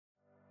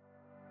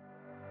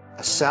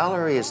A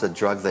salary is the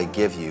drug they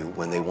give you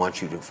when they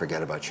want you to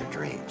forget about your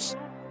dreams.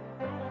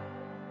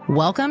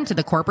 Welcome to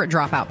the Corporate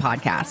Dropout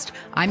Podcast.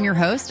 I'm your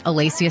host,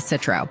 Alacia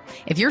Citro.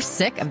 If you're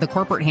sick of the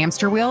corporate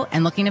hamster wheel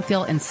and looking to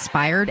feel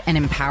inspired and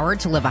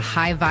empowered to live a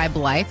high vibe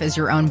life as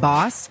your own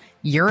boss,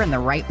 you're in the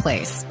right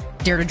place.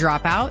 Dare to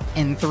drop out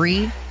in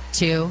 3,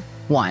 2,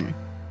 1.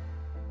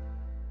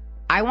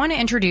 I want to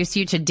introduce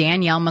you to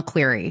Danielle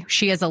McCleary.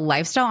 She is a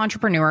lifestyle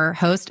entrepreneur,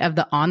 host of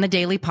the On the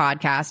Daily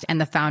podcast,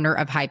 and the founder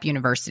of Hype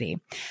University.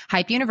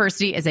 Hype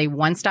University is a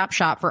one-stop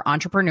shop for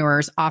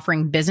entrepreneurs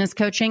offering business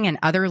coaching and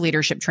other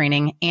leadership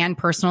training and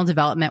personal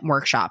development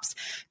workshops.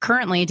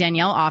 Currently,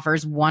 Danielle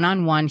offers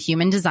one-on-one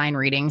human design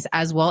readings,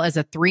 as well as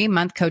a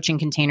 3-month coaching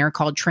container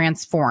called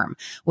Transform,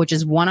 which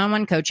is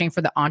one-on-one coaching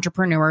for the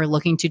entrepreneur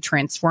looking to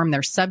transform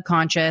their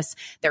subconscious,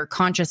 their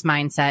conscious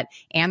mindset,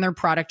 and their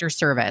product or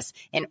service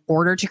in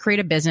order to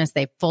create a business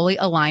they fully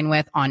align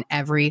with on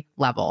every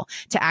level.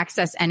 To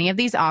access any of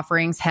these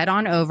offerings, head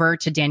on over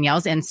to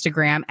Danielle's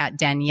Instagram at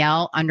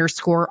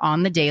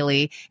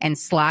Danielle_on-the-daily and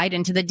slide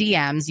into the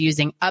DMs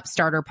using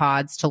Upstarter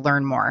Pods to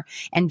learn more.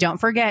 And don't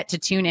forget to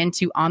tune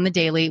into On the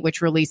Daily,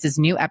 which releases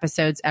new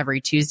episodes every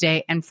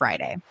Tuesday and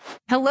Friday.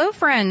 Hello,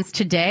 friends.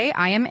 Today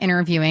I am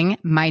interviewing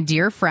my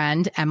dear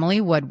friend, Emily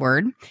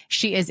Woodward.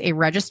 She is a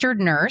registered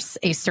nurse,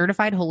 a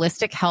certified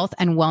holistic health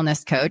and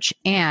wellness coach,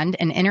 and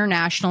an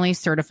internationally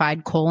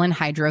certified colon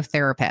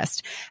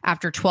hydrotherapist.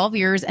 After 12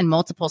 years in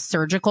multiple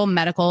surgical,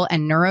 medical,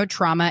 and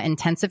neurotrauma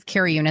intensive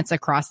care units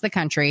across the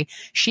country,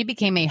 she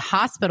became a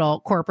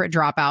hospital corporate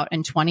dropout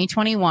in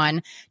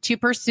 2021 to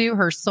pursue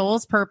her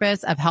soul's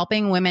purpose of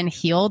helping women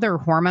heal their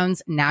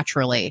hormones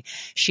naturally.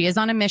 She is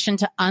on a mission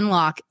to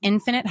unlock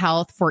infinite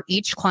health for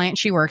each client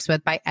she works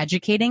with by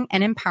educating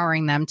and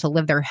empowering them to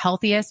live their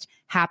healthiest,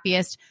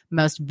 happiest,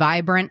 most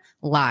vibrant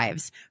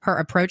lives. Her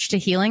approach to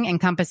healing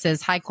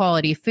encompasses high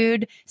quality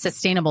food,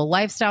 sustainable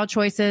lifestyle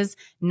choices,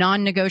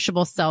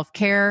 non-negotiable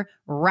self-care,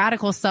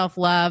 radical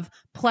self-love,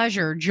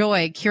 pleasure,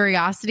 joy,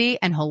 curiosity,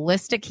 and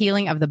holistic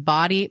healing of the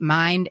body,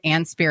 mind,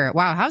 and spirit.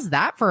 Wow, how's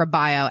that for a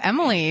bio?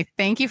 Emily,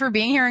 thank you for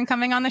being here and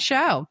coming on the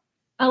show.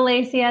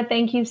 Alacia,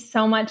 thank you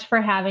so much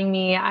for having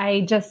me.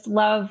 I just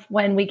love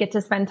when we get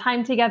to spend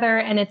time together,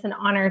 and it's an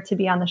honor to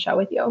be on the show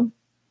with you.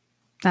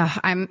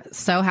 I'm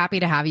so happy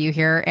to have you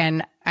here.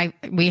 And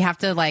we have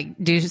to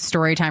do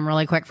story time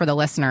really quick for the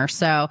listener.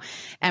 So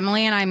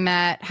Emily and I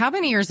met, how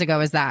many years ago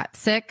was that?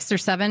 6 or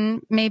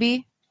 7,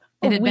 maybe?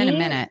 It had been a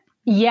minute.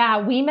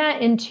 Yeah, we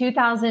met in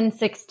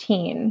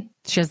 2016.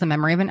 She has the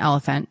memory of an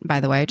elephant,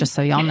 by the way, just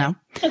so y'all know.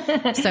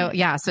 So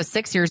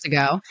 6 years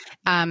ago.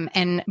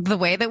 And the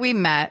way that we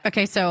met,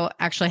 okay, so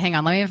actually, hang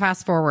on, let me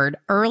fast forward.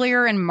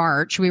 Earlier in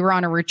March, we were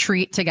on a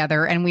retreat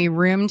together and we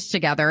roomed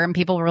together and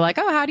people were like,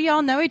 oh, how do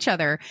y'all know each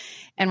other?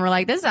 And we're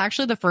like, this is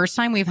actually the first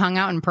time we've hung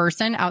out in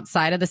person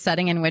outside of the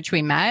setting in which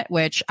we met,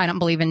 which I don't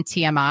believe in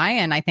TMI.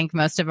 And I think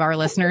most of our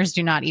listeners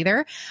do not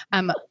either.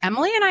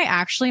 Emily and I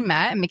actually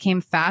met and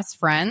became fast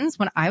friends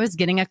when I was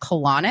getting a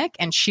colonic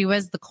and she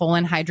was the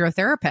colon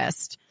hydrotherapist.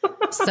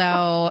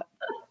 So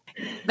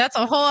that's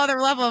a whole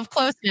other level of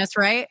closeness,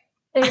 right?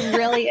 It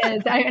really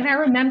is. And I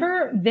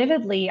remember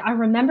vividly,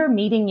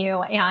 meeting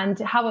you and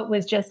how it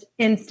was just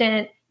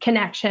instant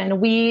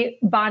connection. We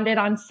bonded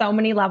on so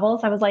many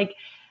levels. I was like,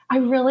 I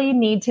really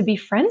need to be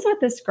friends with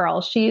this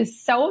girl.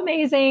 She's so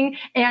amazing.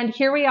 And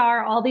here we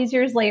are all these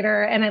years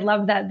later. And I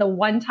love that the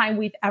one time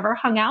we've ever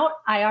hung out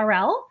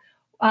IRL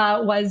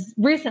was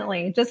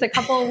recently, just a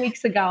couple of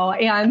weeks ago.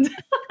 And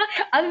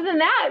other than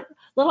that,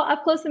 a little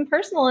up close and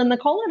personal in the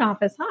colon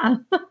office, huh?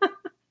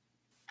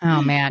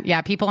 Oh man.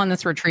 Yeah. People on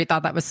this retreat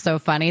thought that was so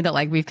funny that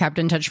we've kept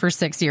in touch for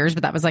 6 years,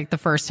 but that was the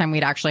first time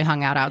we'd actually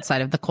hung out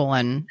outside of the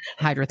colon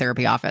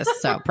hydrotherapy office.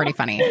 So pretty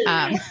funny.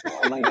 Oh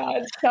my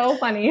God. So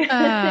funny.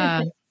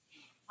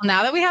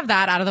 Now that we have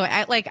that out of the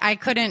way, I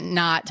couldn't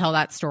not tell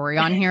that story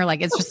on here.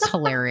 It's just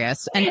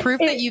hilarious and proof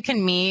that you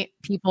can meet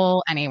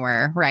people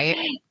anywhere, right?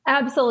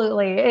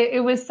 Absolutely.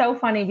 It was so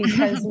funny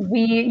because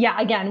we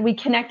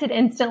connected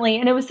instantly.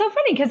 And it was so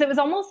funny because it was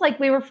almost like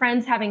we were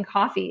friends having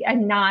coffee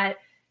and not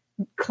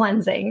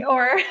cleansing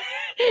or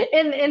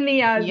in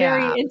the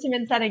very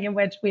intimate setting in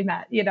which we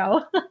met,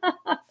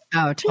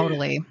 Oh,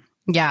 totally.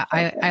 Yeah,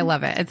 I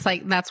love it. It's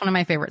that's one of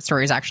my favorite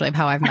stories actually of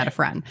how I've met a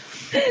friend.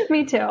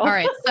 Me too. All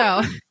right.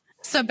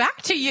 So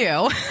back to you.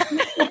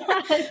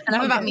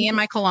 Enough about me and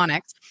my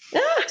colonics.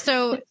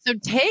 So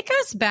take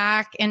us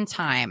back in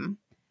time.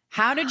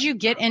 How did you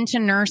get into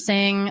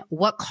nursing?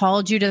 What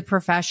called you to the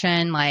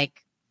profession?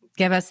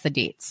 Give us the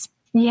deets.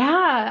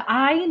 Yeah,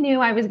 I knew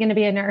I was going to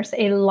be a nurse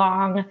a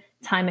long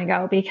time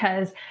ago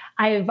because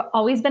I've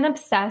always been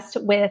obsessed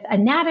with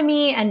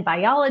anatomy and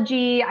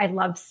biology. I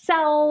love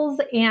cells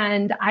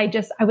and I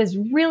was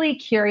really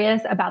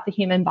curious about the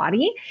human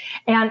body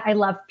and I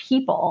love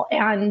people.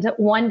 And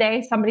one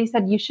day somebody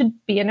said, you should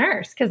be a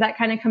nurse because that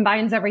kind of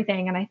combines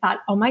everything. And I thought,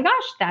 oh my gosh,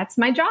 that's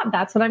my job.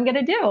 That's what I'm going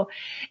to do.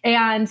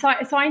 And so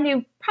I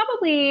knew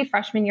probably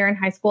freshman year in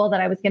high school that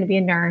I was going to be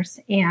a nurse.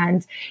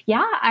 And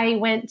I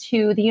went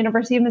to the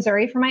University of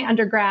Missouri for my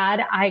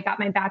undergrad. I got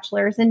my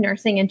bachelor's in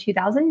nursing in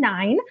 2009.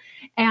 2009.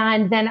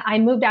 And then I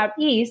moved out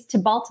east to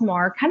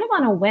Baltimore kind of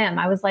on a whim.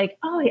 I was like,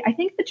 oh, I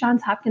think the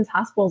Johns Hopkins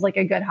Hospital is like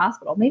a good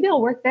hospital. Maybe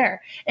I'll work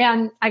there.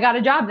 And I got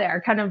a job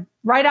there kind of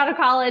right out of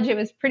college. It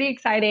was pretty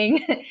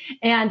exciting.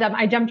 And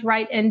I jumped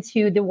right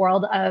into the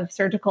world of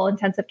surgical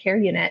intensive care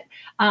unit,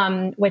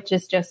 which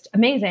is just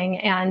amazing.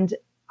 And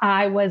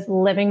I was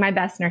living my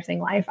best nursing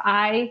life.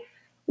 I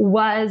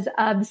was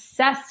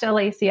obsessed,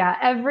 Alacia.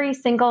 Every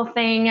single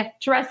thing,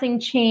 dressing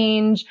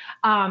change,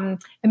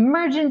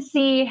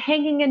 emergency,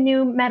 hanging a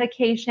new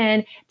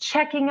medication,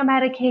 checking a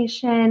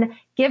medication,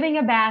 giving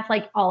a bath,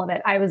 like all of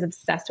it. I was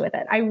obsessed with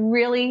it. I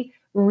really,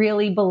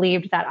 really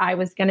believed that I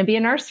was going to be a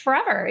nurse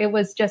forever. It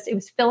was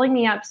filling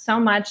me up so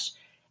much.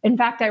 In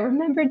fact, I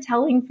remember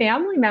telling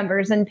family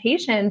members and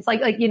patients,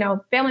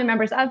 family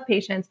members of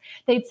patients,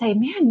 they'd say,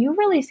 man, you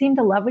really seem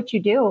to love what you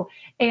do.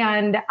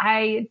 And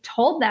I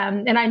told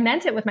them, and I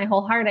meant it with my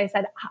whole heart. I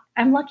said,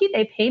 I'm lucky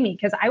they pay me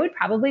because I would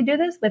probably do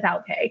this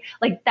without pay.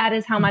 Like that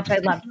is how much I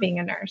loved being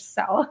a nurse.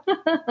 So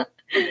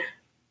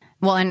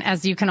well, and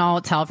as you can all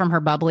tell from her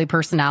bubbly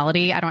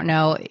personality, I don't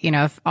know,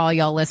 if all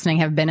y'all listening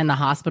have been in the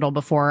hospital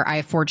before.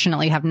 I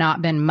fortunately have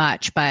not been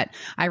much, but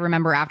I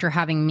remember after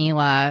having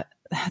Mila,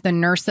 the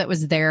nurse that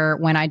was there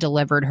when I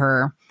delivered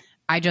her,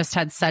 I just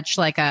had such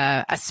like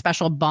a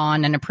special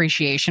bond and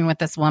appreciation with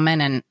this woman.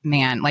 And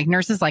man, like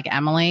nurses like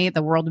Emily,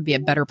 the world would be a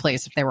better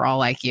place if they were all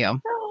like you.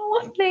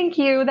 Oh, thank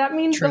you. That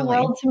means Truly. The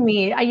world to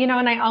me.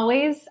 And I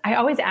always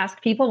ask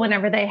people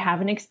whenever they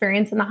have an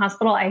experience in the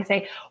hospital, I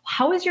say,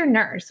 how was your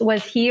nurse?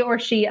 Was he or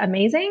she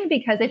amazing?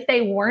 Because if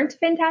they weren't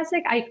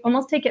fantastic, I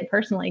almost take it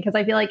personally because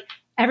I feel like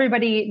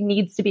everybody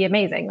needs to be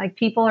amazing. Like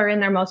people are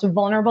in their most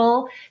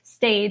vulnerable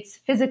states,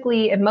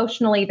 physically,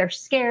 emotionally, they're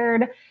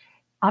scared.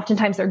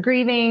 Oftentimes they're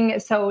grieving.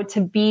 So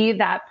to be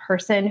that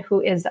person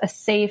who is a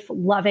safe,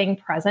 loving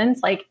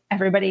presence, like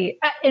everybody,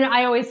 and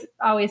I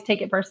always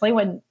take it personally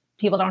when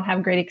people don't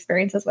have great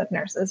experiences with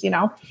nurses,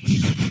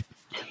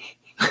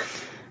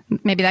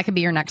 Maybe that could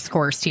be your next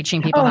course,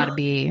 teaching people how to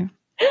be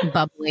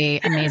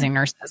bubbly, amazing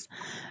nurses.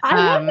 I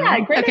love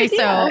that. Great idea.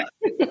 So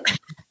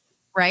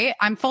right?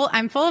 I'm full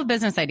of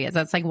business ideas.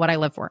 That's like what I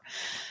live for.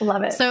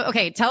 Love it. So,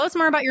 okay, tell us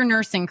more about your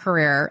nursing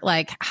career.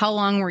 Like how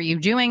long were you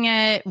doing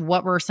it?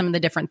 What were some of the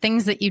different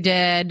things that you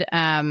did?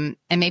 And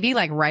maybe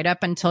like right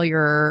up until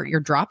your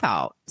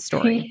dropout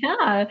story.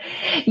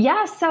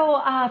 Yeah.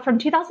 So from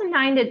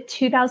 2009 to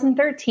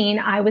 2013,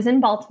 I was in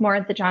Baltimore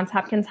at the Johns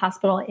Hopkins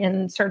Hospital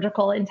in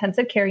surgical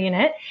intensive care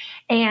unit.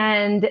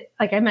 And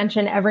like I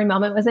mentioned, every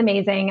moment was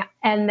amazing.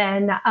 And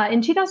then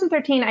in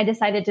 2013, I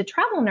decided to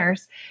travel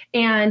nurse,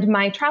 and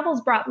my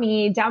travels brought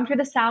me down through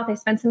the South. I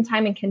spent some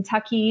time in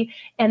Kentucky,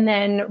 and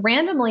then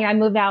randomly I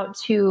moved out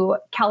to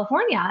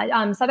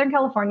California, Southern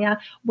California,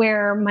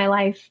 where my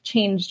life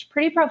changed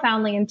pretty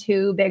profoundly in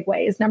two big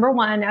ways. Number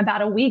one,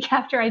 about a week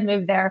after I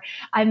moved there,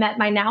 I met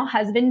my now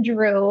husband,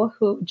 Drew,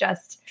 who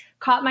just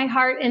caught my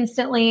heart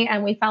instantly,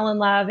 and we fell in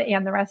love,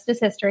 and the rest is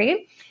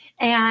history.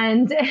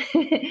 And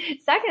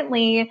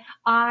secondly,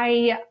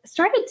 I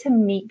started to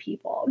meet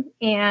people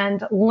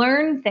and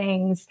learn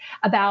things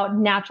about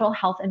natural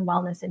health and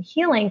wellness and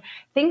healing,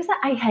 things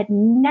that I had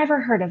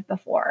never heard of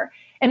before.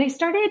 And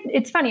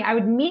it's funny, I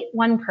would meet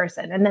one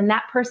person and then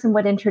that person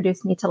would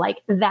introduce me to like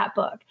that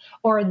book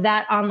or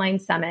that online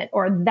summit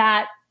or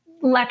that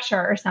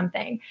lecture or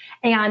something.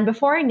 And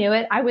before I knew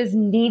it, I was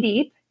knee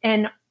deep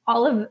in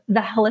all of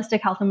the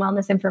holistic health and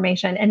wellness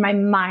information, and my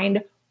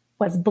mind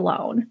was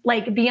blown,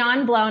 like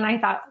beyond blown. I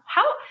thought,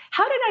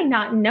 how did I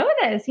not know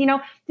this?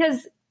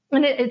 Because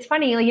it's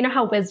funny,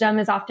 how wisdom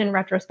is often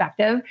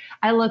retrospective.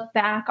 I look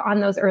back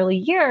on those early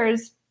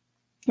years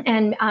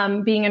and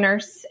being a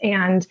nurse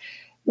and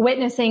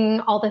witnessing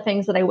all the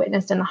things that I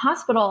witnessed in the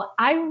hospital.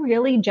 I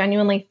really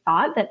genuinely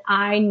thought that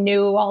I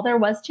knew all there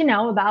was to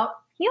know about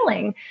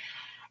healing,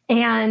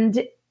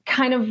 and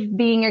kind of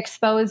being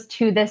exposed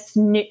to this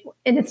new,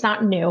 and it's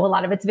not new, a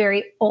lot of it's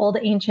very old,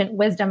 ancient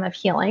wisdom of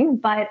healing,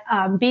 but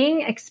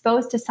being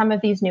exposed to some of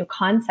these new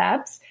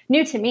concepts,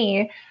 new to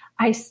me,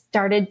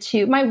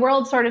 my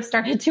world sort of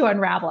started to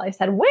unravel. I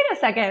said, wait a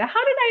second,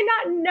 how did I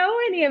not know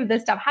any of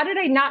this stuff? How did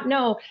I not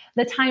know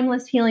the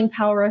timeless healing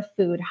power of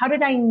food? How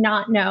did I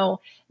not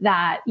know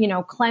that,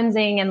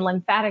 cleansing and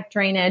lymphatic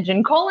drainage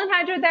and colon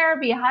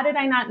hydrotherapy? How did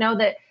I not know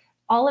that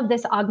all of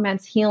this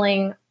augments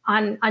healing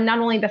on not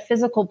only the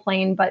physical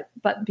plane, but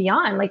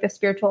beyond, like the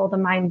spiritual, the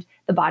mind,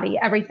 the body,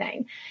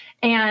 everything.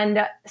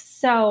 And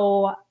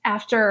so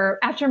after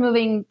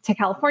moving to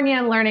California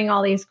and learning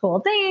all these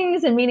cool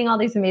things and meeting all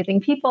these amazing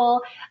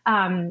people,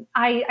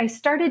 I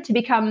started to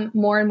become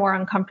more and more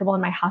uncomfortable in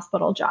my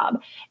hospital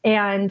job.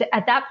 And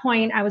at that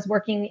point, I was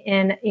working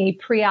in a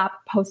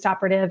pre-op,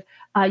 post-operative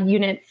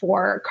unit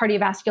for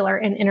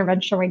cardiovascular and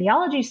interventional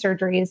radiology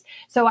surgeries.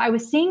 So I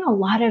was seeing a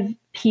lot of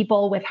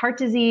people with heart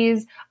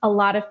disease, a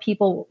lot of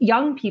people,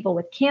 young people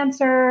with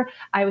cancer.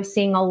 I was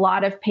seeing a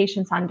lot of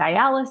patients on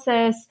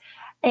dialysis.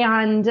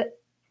 And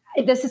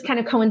this is kind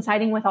of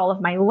coinciding with all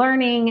of my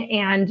learning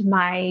and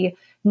my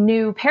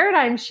new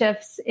paradigm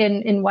shifts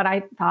in what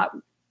I thought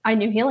I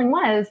knew healing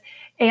was.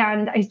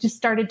 And I just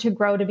started to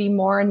grow to be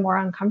more and more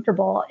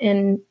uncomfortable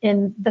in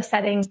the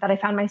setting that I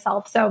found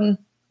myself. So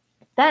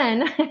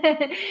then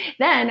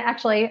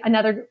actually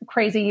another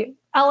crazy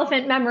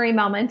elephant memory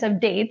moment of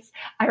dates.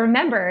 I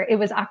remember it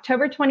was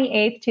October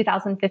 28th,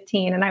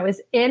 2015. And I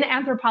was in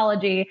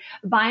Anthropologie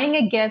buying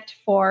a gift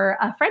for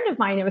a friend of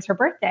mine. It was her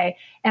birthday.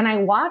 And I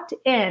walked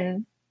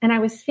in and I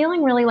was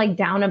feeling really like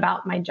down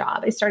about my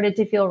job. I started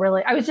to feel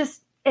really,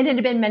 it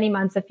had been many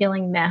months of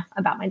feeling meh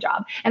about my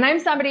job. And I'm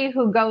somebody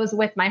who goes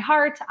with my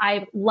heart.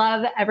 I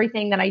love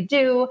everything that I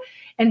do.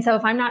 And so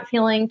if I'm not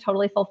feeling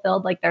totally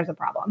fulfilled, like there's a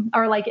problem,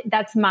 or like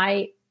that's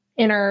my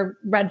inner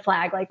red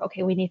flag, like,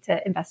 okay, we need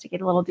to investigate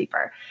a little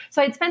deeper.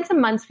 So I'd spent some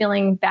months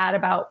feeling bad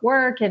about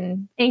work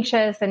and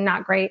anxious and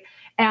not great.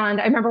 And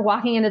I remember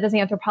walking into this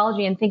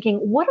Anthropologie and thinking,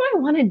 what do I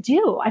want to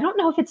do? I don't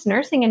know if it's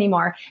nursing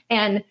anymore.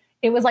 And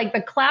it was like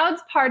the clouds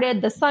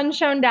parted, the sun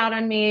shone down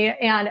on me,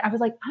 and I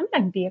was like, I'm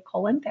going to be a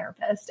colon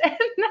therapist. And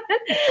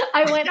then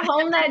I went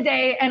home that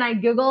day and I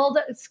Googled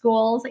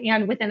schools,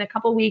 and within a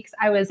couple of weeks,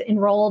 I was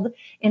enrolled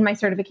in my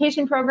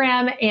certification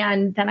program.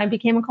 And then I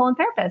became a colon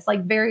therapist,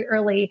 like very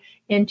early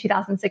in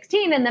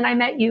 2016. And then I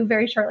met you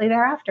very shortly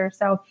thereafter.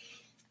 So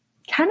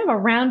kind of a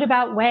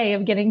roundabout way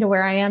of getting to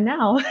where I am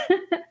now.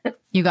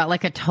 You got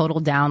like a total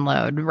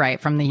download,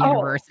 right, from the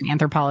universe and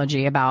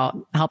Anthropologie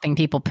about helping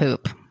people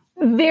poop.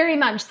 Very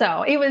much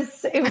so. It was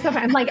so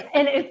fun. Like,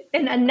 and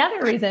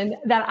another reason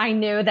that I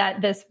knew that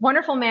this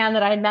wonderful man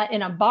that I had met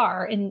in a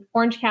bar in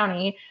Orange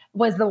County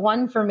was the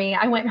one for me.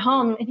 I went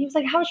home and he was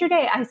like, "How was your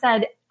day?" I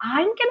said,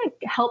 "I'm going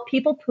to help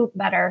people poop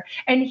better."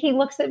 And he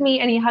looks at me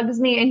and he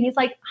hugs me and he's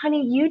like,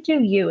 "Honey, you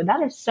do you.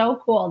 That is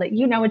so cool that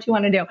you know what you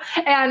want to do."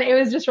 And it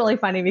was just really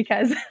funny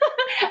because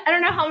I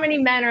don't know how many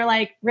men are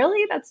like,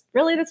 really? That's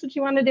what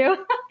you want to do?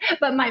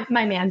 But my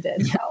man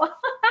did. So.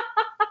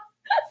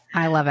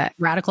 I love it.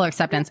 Radical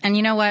acceptance. And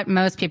you know what?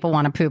 Most people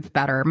want to poop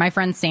better. My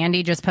friend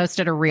Sandy just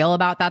posted a reel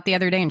about that the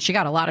other day and she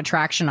got a lot of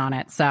traction on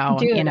it. So,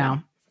 Dude,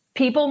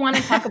 people want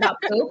to talk about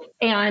poop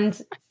and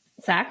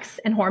sex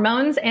and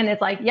hormones. And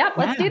it's like, yep,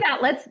 let's do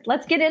that.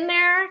 Let's get in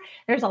there.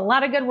 There's a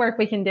lot of good work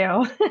we can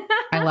do.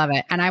 I love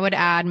it. And I would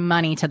add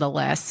money to the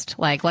list.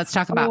 Like, let's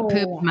talk about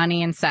poop,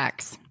 money, and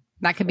sex.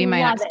 That could be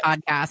my next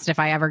podcast if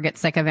I ever get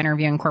sick of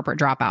interviewing corporate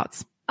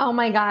dropouts. Oh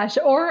my gosh.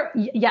 Or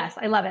yes,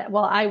 I love it.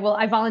 Well,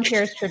 I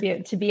volunteer as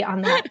tribute to be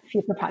on that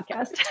future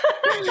podcast.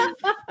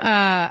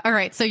 All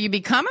right. So you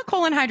become a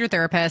colon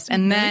hydrotherapist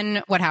and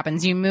then what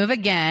happens? You move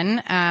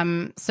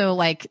again. So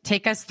like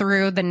take us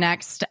through the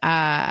next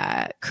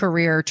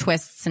career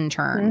twists and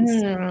turns.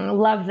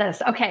 Love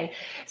this. Okay.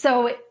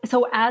 So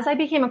as I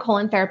became a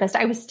colon therapist,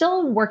 I was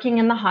still working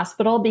in the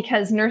hospital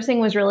because nursing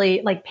was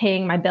really like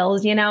paying my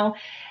bills,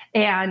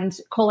 and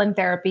colon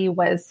therapy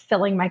was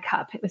filling my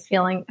cup. It was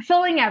filling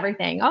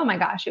everything. Oh my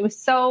gosh. It was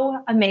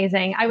so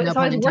amazing. I was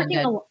working.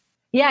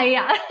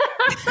 Yeah.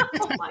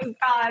 Oh my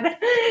God.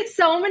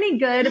 So many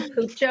good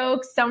poop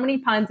jokes, so many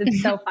puns.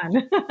 It's so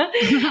fun.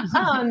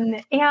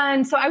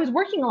 And so I was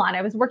working a lot.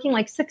 I was working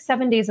like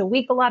 6-7 days a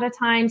week a lot of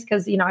times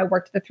because, I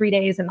worked the 3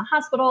 days in the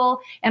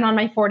hospital, and on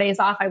my 4 days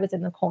off, I was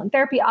in the colon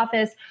therapy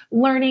office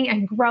learning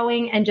and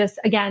growing and just,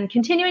 again,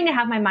 continuing to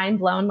have my mind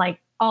blown like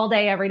all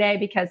day, every day,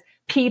 because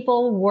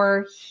people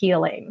were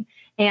healing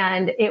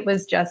and it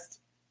was just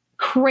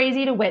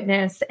crazy to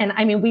witness. And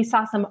I mean, we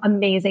saw some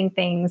amazing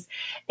things.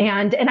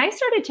 And I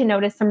started to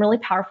notice some really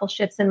powerful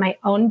shifts in my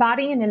own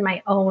body and in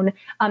my own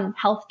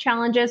health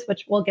challenges,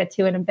 which we'll get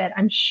to in a bit,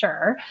 I'm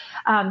sure,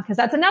 because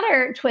that's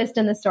another twist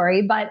in the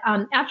story. But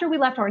after we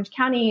left Orange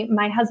County,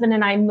 my husband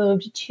and I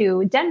moved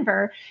to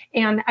Denver,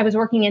 and I was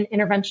working in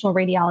interventional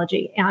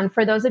radiology. And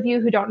for those of you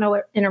who don't know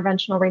what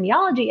interventional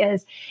radiology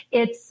is,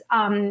 it's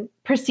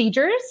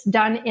procedures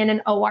done in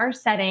an OR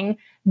setting,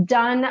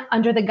 done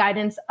under the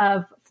guidance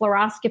of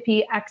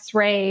fluoroscopy,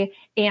 X-ray,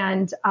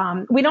 and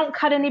we don't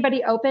cut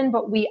anybody open,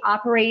 but we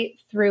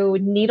operate through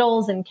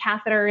needles and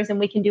catheters, and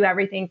we can do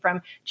everything from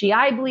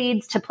GI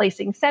bleeds to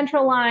placing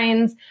central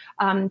lines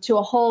to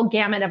a whole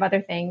gamut of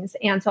other things.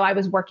 And so I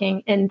was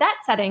working in that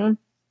setting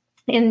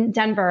in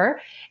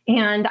Denver,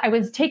 and I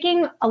was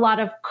taking a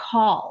lot of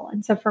call.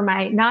 And so for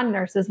my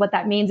non-nurses, what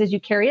that means is you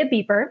carry a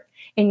beeper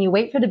and you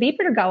wait for the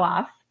beeper to go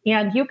off.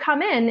 And you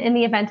come in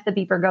the event the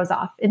beeper goes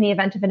off, in the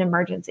event of an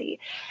emergency.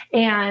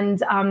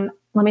 And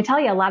let me tell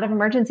you, a lot of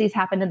emergencies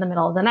happened in the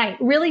middle of the night,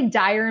 really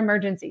dire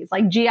emergencies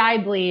like GI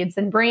bleeds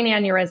and brain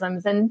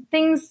aneurysms and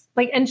things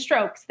and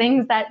strokes,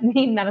 things that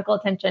need medical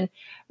attention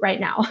right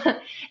now.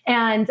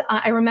 And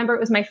I remember it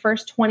was my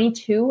first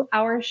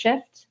 22-hour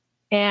shift.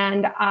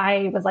 And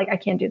I was like, I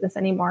can't do this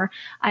anymore.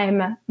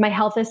 My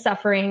health is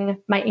suffering.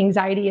 My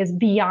anxiety is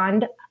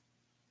beyond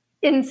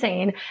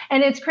insane.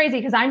 And it's crazy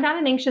because I'm not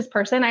an anxious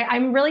person.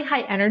 I'm a really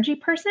high energy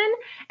person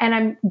and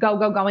I'm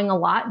going a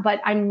lot, but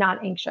I'm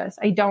not anxious.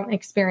 I don't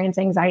experience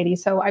anxiety.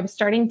 So I was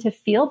starting to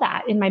feel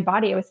that in my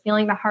body. I was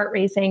feeling the heart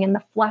racing and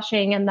the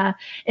flushing and the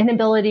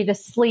inability to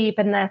sleep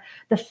and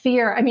the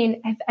fear. I mean,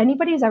 if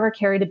anybody's ever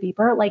carried a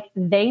beeper,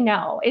 they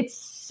know it's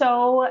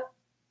so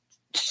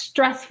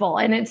stressful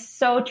and it's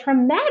so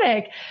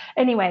traumatic.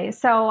 Anyway,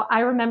 so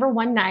I remember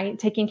one night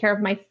taking care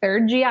of my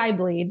third GI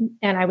bleed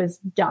and I was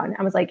done.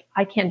 I was like,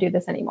 I can't do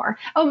this anymore.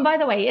 Oh, and by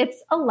the way,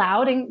 it's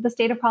allowed in the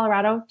state of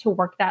Colorado to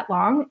work that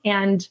long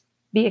and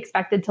be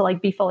expected to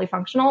like be fully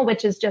functional,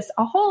 which is just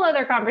a whole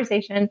other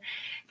conversation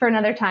for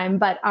another time.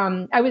 But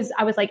I was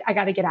like, I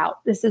got to get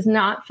out. This is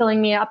not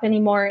filling me up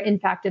anymore. In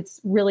fact, it's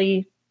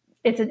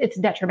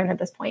a detriment at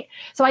this point.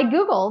 So I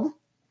Googled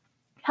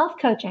health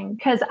coaching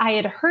because I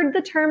had heard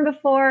the term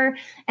before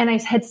and I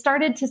had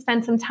started to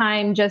spend some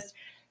time just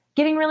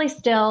getting really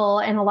still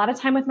and a lot of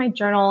time with my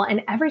journal.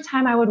 And every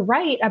time I would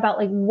write about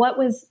like what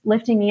was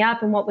lifting me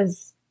up and what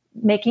was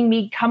making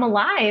me come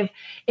alive,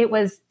 it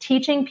was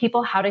teaching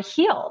people how to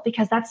heal,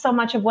 because that's so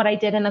much of what I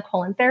did in the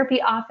colon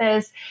therapy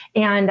office.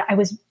 And I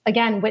was,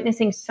 again,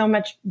 witnessing so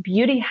much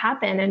beauty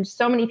happen and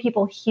so many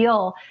people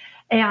heal.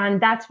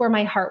 And that's where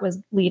my heart was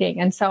leading.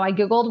 And so I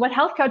Googled what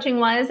health coaching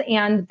was.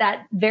 And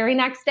that very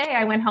next day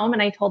I went home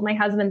and I told my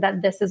husband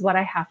that this is what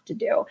I have to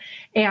do.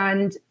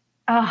 And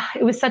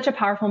it was such a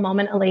powerful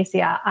moment,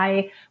 Alacia.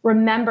 I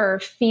remember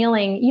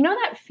feeling, you know,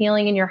 that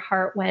feeling in your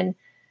heart when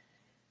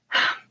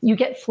you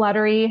get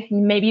fluttery,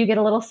 maybe you get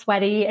a little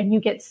sweaty and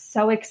you get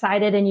so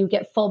excited and you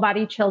get full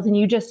body chills and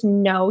you just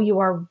know you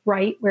are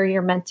right where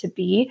you're meant to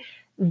be.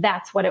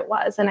 That's what it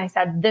was. And I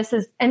said, this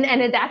is, and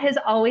that has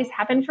always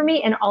happened for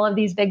me in all of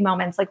these big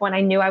moments. Like when I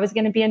knew I was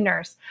going to be a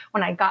nurse,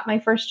 when I got my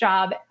first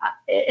job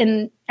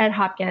at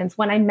Hopkins,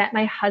 when I met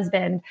my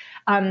husband,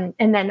 and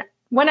then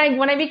when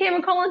I became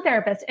a colon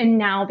therapist and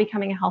now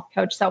becoming a health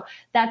coach. So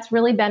that's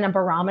really been a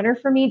barometer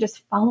for me,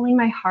 just following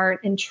my heart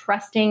and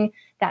trusting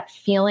that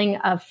feeling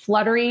of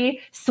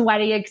fluttery,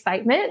 sweaty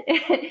excitement.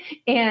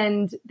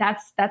 And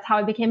that's how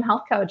I became a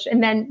health coach.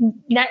 And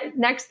then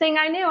next thing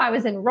I knew, I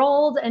was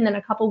enrolled. And then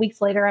a couple weeks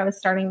later, I was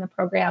starting the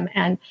program.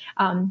 And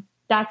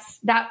that's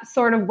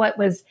sort of what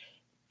was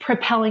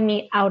propelling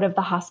me out of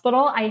the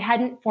hospital. I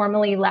hadn't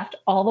formally left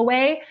all the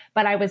way,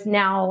 but I was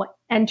now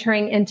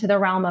entering into the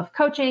realm of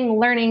coaching,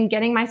 learning,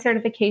 getting my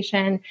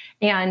certification,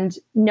 and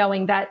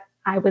knowing that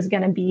I was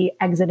going to be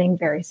exiting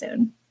very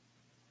soon.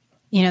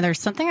 You know, there's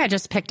something I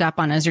just picked up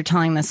on as you're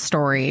telling this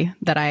story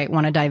that I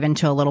want to dive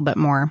into a little bit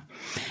more.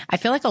 I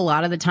feel like a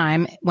lot of the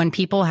time when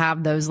people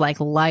have those like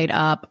light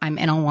up, I'm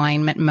in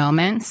alignment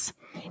moments,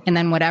 and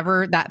then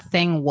whatever that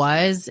thing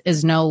was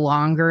is no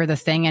longer the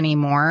thing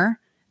anymore.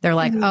 They're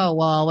like, oh,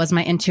 well, was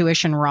my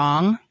intuition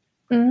wrong?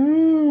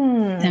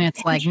 And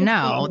it's like,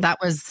 no, that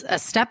was a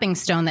stepping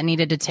stone that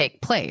needed to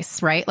take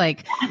place, right?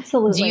 Like,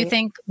 absolutely. Do you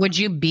think, would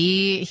you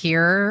be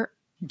here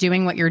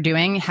doing what you're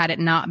doing had it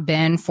not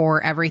been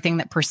for everything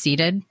that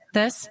preceded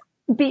this?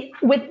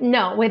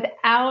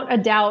 Without a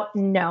doubt,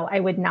 no, I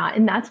would not.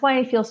 And that's why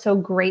I feel so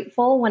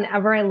grateful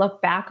whenever I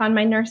look back on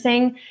my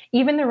nursing,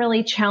 even the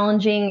really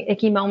challenging,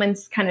 icky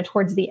moments kind of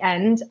towards the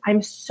end.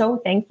 I'm so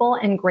thankful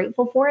and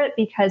grateful for it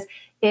because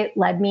it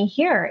led me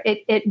here.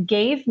 It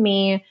gave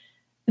me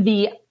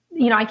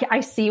I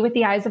see with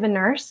the eyes of a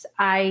nurse.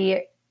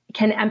 I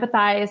can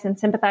empathize and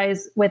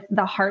sympathize with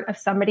the heart of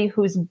somebody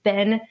who's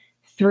been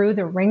through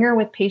the ringer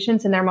with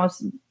patients in their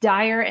most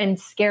dire and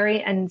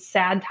scary and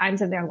sad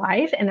times of their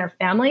life and their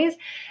families.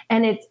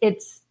 And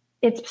it's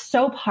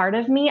so part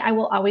of me. I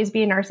will always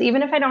be a nurse.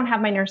 Even if I don't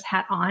have my nurse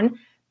hat on,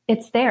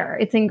 it's there.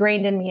 It's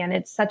ingrained in me. And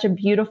it's such a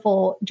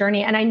beautiful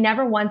journey. And I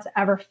never once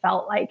ever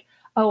felt like,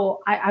 oh,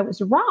 I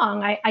was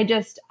wrong.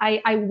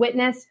 I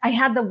witnessed, I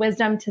had the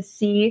wisdom to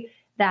see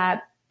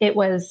that it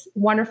was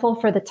wonderful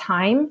for the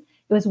time.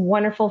 It was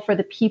wonderful for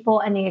the people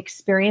and the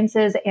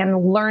experiences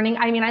and learning.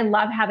 I mean, I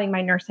love having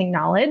my nursing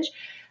knowledge,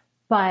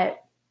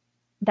 but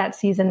that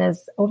season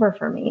is over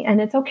for me and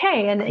it's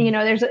okay. And,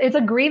 it's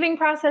a grieving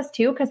process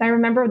too, because I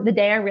remember the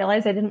day I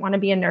realized I didn't want to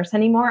be a nurse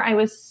anymore. I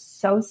was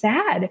so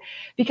sad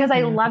because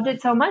I loved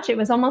it so much. It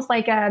was almost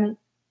like an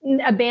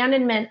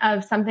abandonment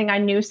of something I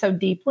knew so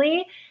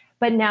deeply.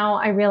 But now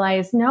I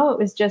realize, no,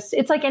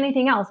 it's like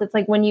anything else. It's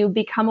like when you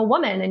become a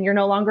woman and you're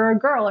no longer a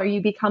girl, or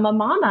you become a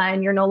mama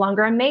and you're no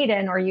longer a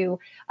maiden, or you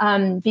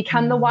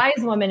become the wise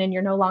woman and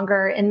you're no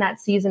longer in that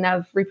season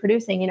of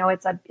reproducing.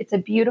 It's a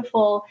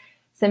beautiful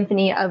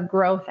symphony of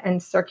growth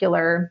and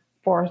circular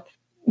forward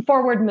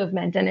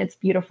movement. And it's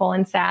beautiful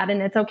and sad.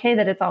 And it's okay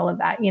that it's all of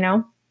that,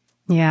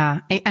 Yeah.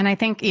 And I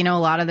think, a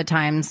lot of the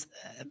times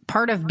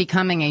part of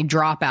becoming a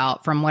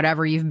dropout from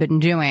whatever you've been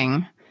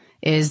doing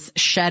is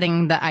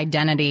shedding the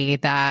identity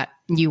that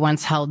you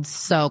once held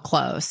so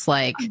close.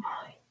 Like,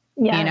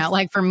 yes.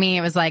 Like for me,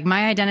 it was like,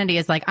 my identity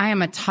is like, I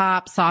am a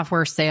top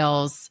software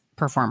sales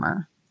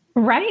performer.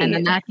 Right. And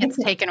then that gets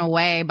taken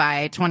away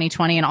by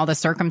 2020 and all the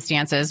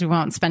circumstances. We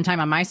won't spend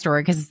time on my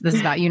story because this is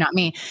about you, not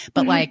me.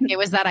 But like, it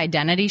was that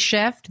identity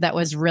shift that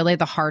was really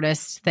the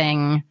hardest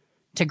thing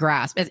to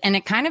grasp.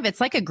 And it's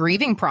like a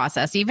grieving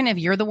process. Even if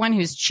you're the one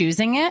who's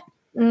choosing it,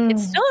 it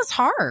still is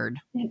hard.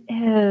 It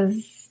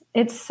is.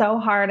 It's so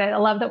hard. I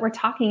love that we're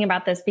talking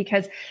about this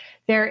because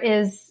there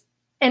is,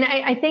 and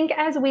I think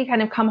as we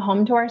kind of come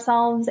home to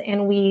ourselves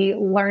and we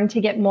learn to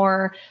get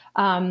more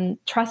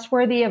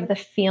trustworthy of the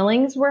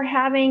feelings we're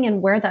having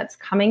and where that's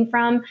coming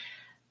from,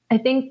 I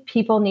think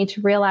people need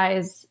to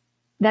realize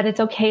that it's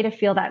okay to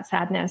feel that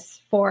sadness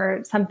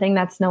for something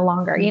that's no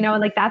longer,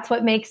 like that's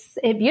what makes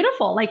it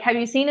beautiful. Like, have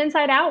you seen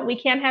Inside Out? We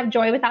can't have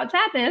joy without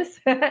sadness.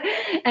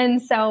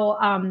 And so,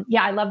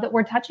 I love that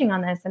we're touching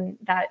on this and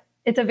that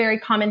it's a very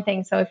common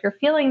thing. So if you're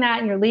feeling that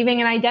and you're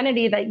leaving an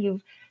identity that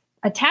you've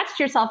attached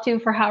yourself to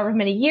for however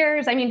many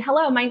years, I mean,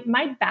 hello,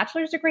 my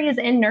bachelor's degree is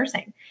in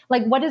nursing.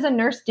 Like, what does a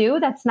nurse do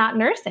that's not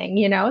nursing,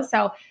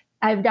 So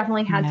I've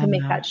definitely had to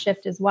make that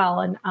shift as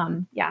well.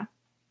 And, Yeah.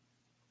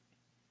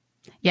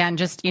 And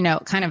just,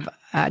 kind of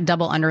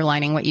double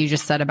underlining what you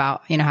just said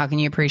about, how can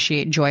you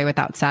appreciate joy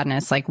without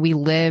sadness? Like, we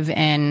live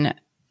in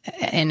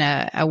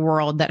a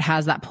world that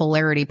has that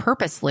polarity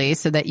purposely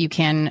so that you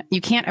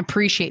can't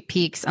appreciate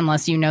peaks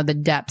unless you know the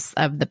depths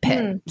of the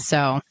pit.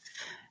 So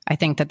I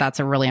think that that's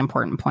a really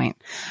important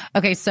point.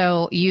 Okay.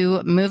 So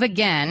you move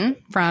again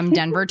from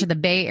Denver to the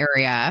Bay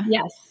Area.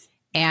 Yes.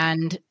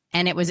 And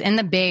it was in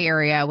the Bay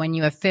Area when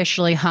you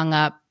officially hung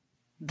up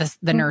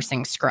the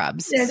nursing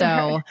scrubs.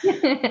 So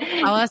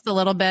tell us a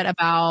little bit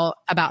about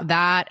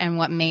that and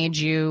what made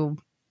you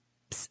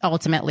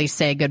ultimately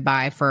say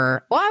goodbye I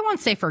won't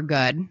say for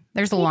good.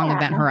 There's a long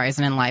event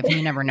horizon in life and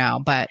you never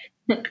know, but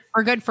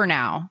we're good for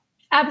now.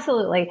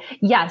 Absolutely.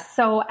 Yes.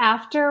 So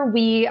after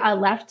we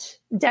left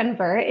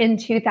Denver in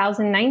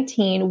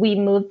 2019, we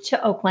moved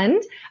to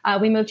Oakland.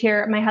 We moved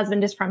here. My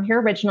husband is from here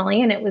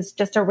originally, and it was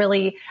just a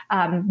really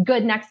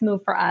good next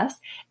move for us.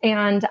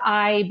 And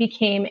I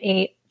became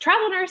a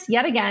travel nurse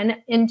yet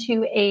again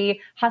into a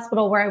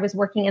hospital where I was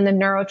working in the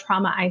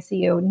neurotrauma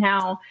ICU.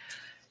 Now,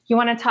 you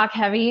want to talk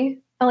heavy,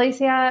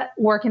 Alicia?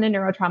 Work in a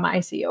neurotrauma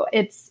ICU.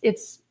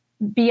 It's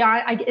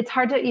beyond, it's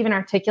hard to even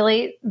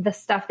articulate the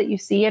stuff that you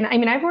see. And I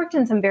mean, I've worked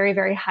in some very,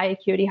 very high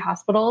acuity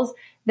hospitals.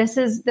 This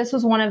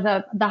was one of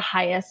the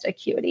highest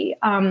acuity.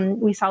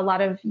 We saw a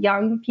lot of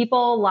young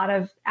people, a lot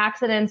of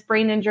accidents,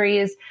 brain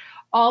injuries,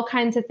 all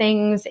kinds of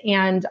things.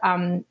 And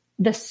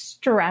the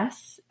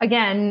stress,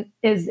 again,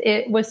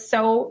 it was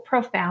so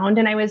profound.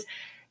 And I was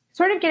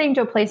sort of getting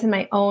to a place in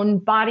my own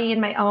body and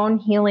my own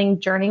healing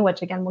journey,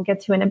 which again, we'll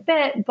get to in a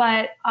bit.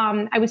 But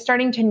I was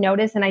starting to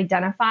notice and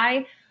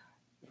identify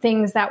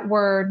things that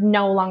were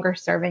no longer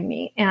serving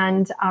me.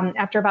 And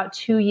after about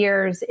 2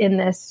 years in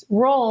this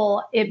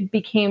role, it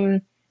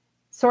became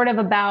sort of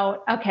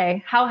about,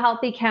 okay, how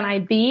healthy can I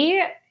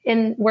be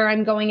in where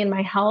I'm going in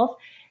my health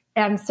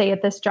and stay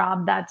at this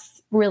job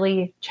that's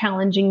really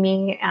challenging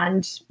me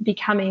and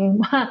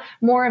becoming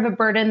more of a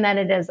burden than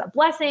it is a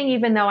blessing,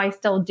 even though I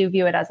still do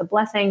view it as a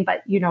blessing,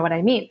 but you know what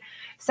I mean.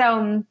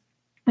 So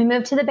I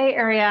moved to the Bay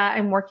Area.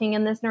 I'm working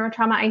in this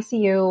neurotrauma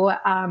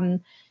ICU.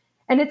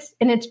 And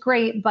it's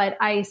great, but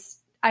I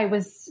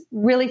was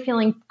really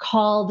feeling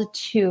called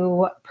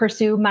to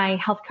pursue my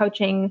health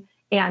coaching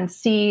and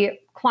see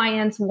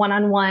clients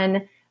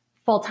one-on-one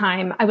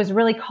full-time. I was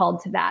really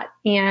called to that,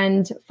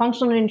 and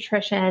functional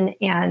nutrition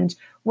and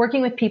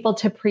working with people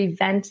to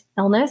prevent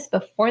illness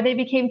before they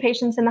became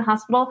patients in the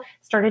hospital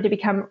started to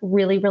become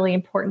really, really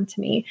important to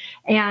me.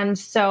 And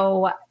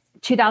so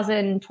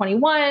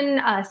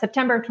 2021,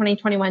 September of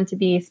 2021 to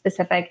be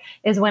specific,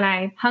 is when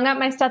I hung up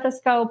my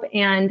stethoscope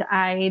and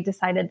I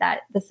decided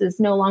that this is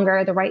no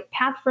longer the right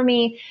path for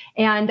me.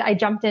 And I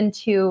jumped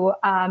into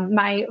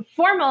my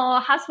formal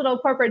hospital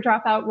corporate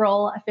dropout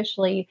role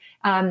officially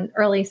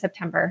early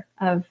September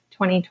of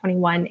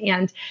 2021.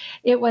 And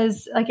it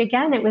was like,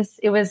 again, it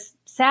was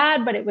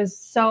sad, but it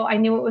was I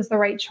knew it was the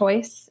right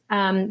choice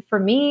for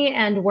me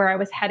and where I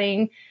was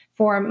heading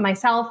for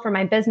myself, for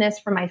my business,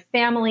 for my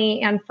family,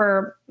 and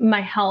for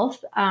my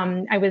health.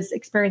 I was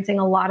experiencing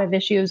a lot of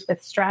issues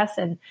with stress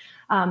and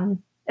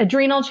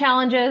adrenal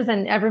challenges.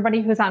 And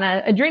everybody who's on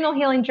an adrenal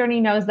healing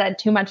journey knows that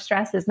too much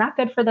stress is not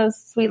good for those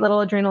sweet little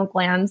adrenal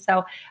glands.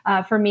 So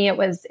for me, it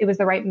was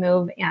the right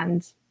move.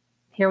 And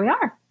here we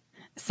are.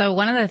 So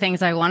one of the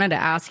things I wanted to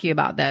ask you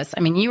about this,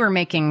 I mean, you were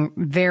making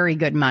very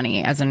good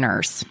money as a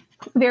nurse.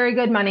 Very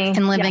good money.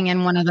 And living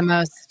in one of the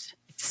most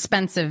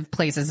expensive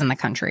places in the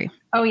country.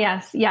 Oh,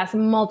 yes. Yes.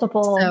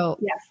 Multiple. So,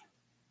 yes.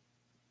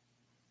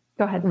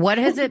 Go ahead. What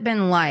has it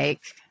been like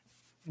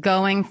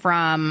going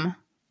from,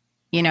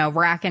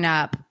 racking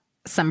up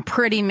some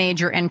pretty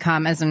major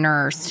income as a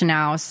nurse to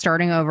now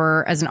starting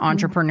over as an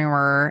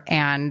entrepreneur?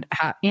 And,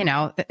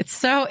 it's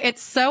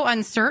so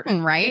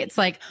uncertain, right? It's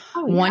like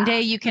one day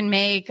you can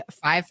make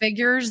 5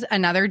 figures,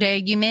 another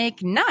day you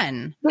make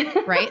none,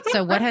 right?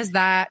 So what has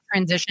that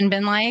transition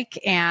been like?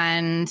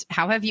 And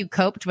how have you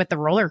coped with the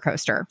roller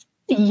coaster?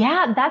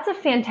 Yeah, that's a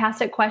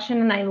fantastic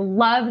question. And I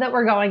love that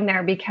we're going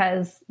there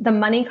because the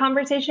money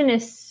conversation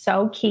is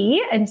so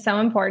key and so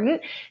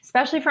important,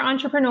 especially for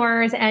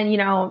entrepreneurs. And,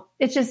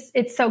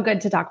 it's so good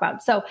to talk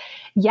about. So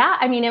yeah,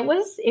 I mean, it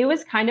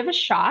was kind of a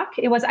shock.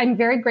 I'm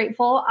very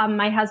grateful.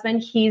 My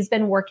husband, he's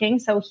been working,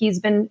 so he's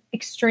been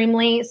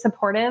extremely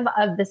supportive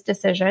of this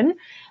decision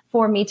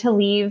for me to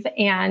leave.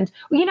 And,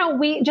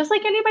 we, just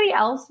like anybody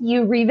else,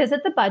 you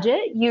revisit the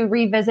budget, you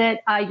revisit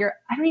I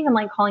don't even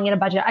like calling it a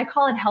budget. I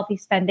call it healthy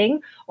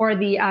spending, or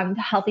the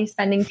healthy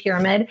spending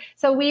pyramid.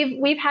 So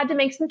we've had to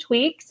make some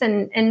tweaks,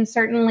 and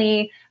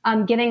certainly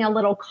getting a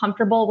little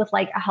comfortable with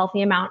like a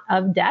healthy amount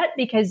of debt,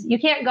 because you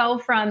can't go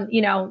from,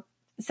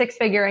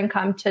 six-figure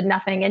income to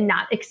nothing and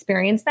not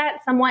experience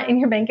that somewhat in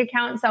your bank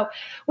account. So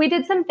we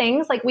did some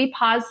things like we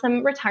paused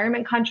some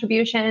retirement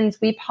contributions.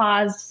 We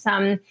paused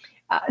some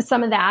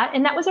of that.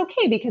 And that was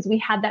okay because we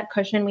had that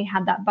cushion, we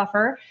had that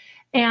buffer.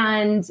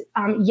 And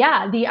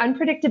the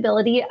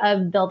unpredictability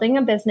of building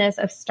a business,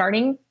 of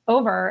starting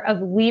over,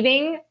 of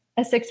leaving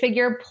a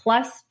six-figure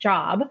plus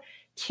job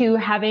to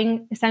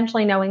having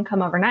essentially no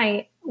income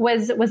overnight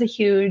was a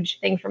huge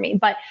thing for me.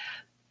 But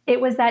it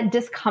was that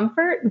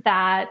discomfort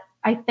that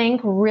I think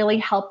really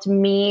helped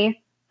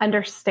me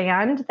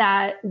understand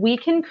that we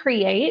can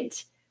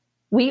create,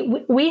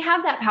 we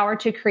have that power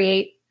to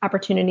create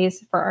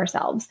opportunities for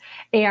ourselves.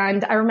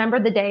 And I remember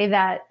the day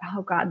that,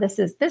 oh God, this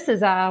is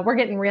we're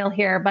getting real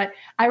here, but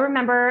I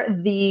remember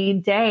the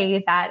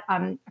day that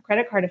a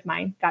credit card of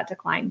mine got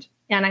declined.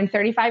 And I'm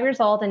 35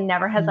 years old and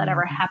never has that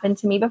ever happened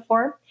to me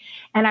before.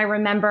 And I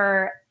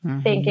remember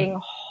thinking,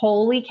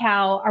 holy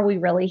cow, are we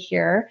really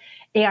here?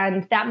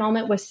 And that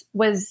moment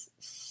was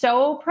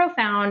so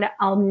profound.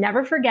 I'll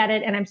never forget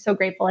it. And I'm so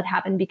grateful it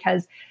happened,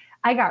 because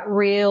I got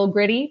real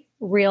gritty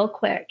real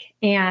quick.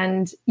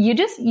 And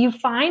you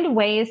find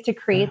ways to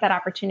create that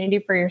opportunity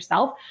for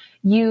yourself.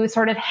 You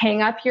sort of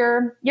hang up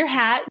your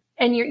hat,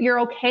 and you're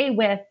okay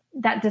with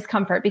that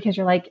discomfort, because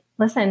you're like,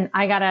 listen,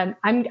 I'm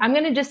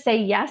going to just say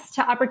yes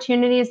to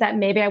opportunities that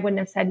maybe I wouldn't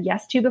have said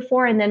yes to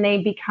before. And then they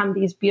become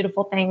these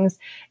beautiful things.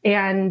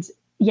 And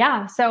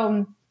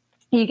so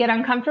you get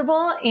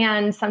uncomfortable,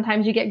 and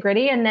sometimes you get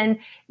gritty, and then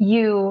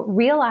you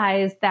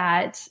realize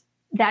that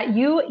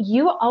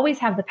you always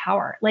have the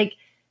power. Like,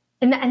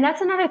 and that's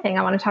another thing.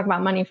 I want to talk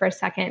about money for a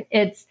second.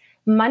 There's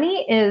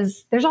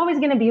always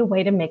going to be a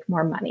way to make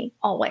more money,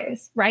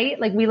 always, right?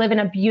 Like, we live in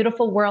a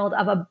beautiful world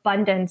of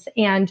abundance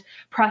and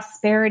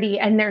prosperity,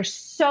 and there's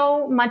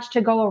so much to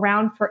go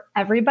around for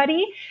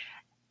everybody.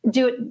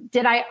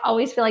 Did I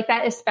always feel like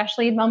that,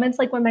 especially in moments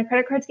like when my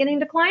credit card's getting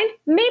declined?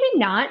 Maybe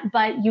not,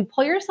 but you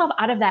pull yourself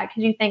out of that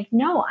because you think,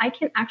 no, I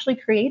can actually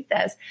create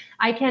this.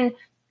 I can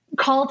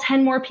call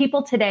 10 more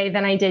people today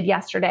than I did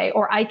yesterday,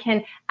 or I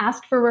can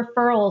ask for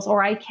referrals,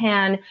 or I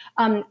can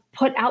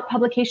put out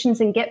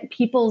publications and get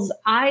people's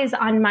eyes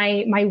on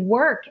my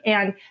work.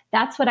 And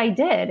that's what I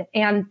did.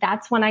 And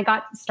that's when I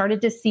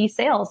started to see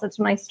sales. That's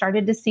when I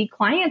started to see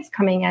clients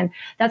coming in.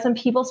 That's when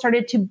people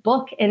started to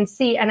book and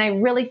see. And I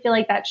really feel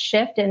like that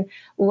shift in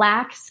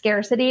lack,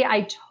 scarcity,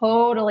 I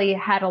totally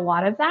had a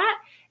lot of that,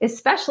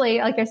 especially,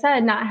 like I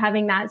said, not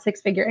having that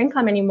six-figure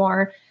income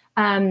anymore.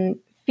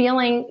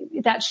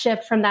 Feeling that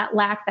shift from that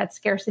lack, that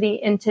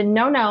scarcity, into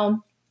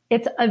no,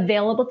 it's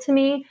available to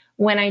me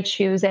when I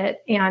choose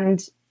it.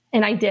 And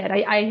I did.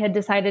 I had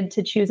decided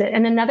to choose it.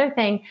 And another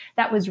thing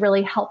that was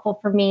really helpful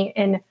for me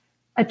in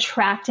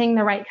attracting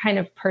the right kind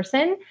of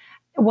person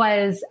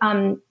was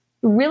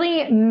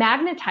really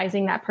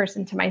magnetizing that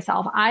person to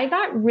myself. I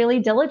got really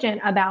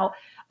diligent about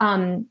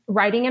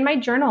writing in my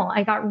journal.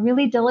 I got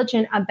really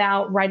diligent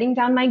about writing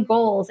down my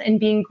goals and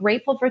being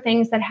grateful for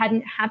things that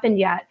hadn't happened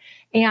yet,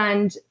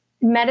 and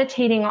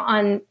meditating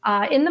on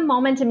in the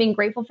moment and being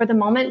grateful for the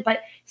moment, but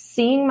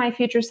seeing my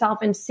future self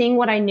and seeing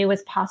what I knew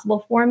was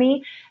possible for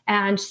me.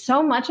 And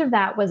so much of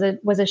that was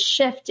a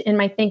shift in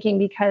my thinking,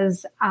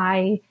 because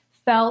I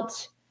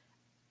felt,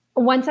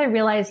 once I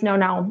realized,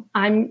 no,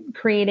 I'm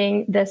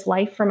creating this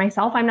life for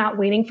myself. I'm not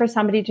waiting for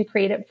somebody to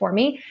create it for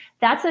me.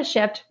 That's a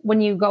shift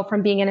when you go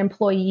from being an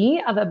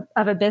employee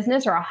of a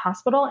business or a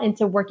hospital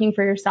into working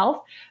for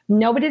yourself.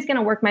 Nobody's going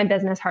to work my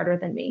business harder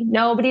than me.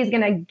 Nobody's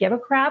going to give a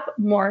crap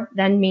more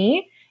than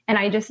me. And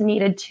I just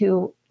needed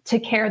to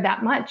care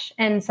that much.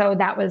 And so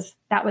that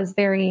was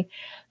very,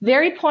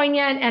 very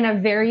poignant and a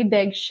very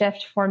big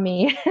shift for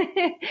me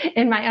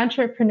in my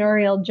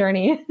entrepreneurial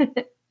journey.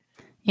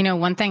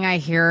 One thing I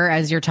hear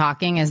as you're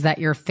talking is that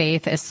your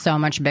faith is so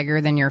much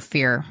bigger than your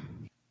fear.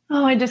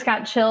 Oh, I just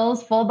got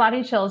chills, full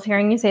body chills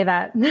hearing you say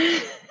that.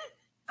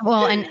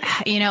 Well, and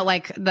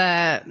like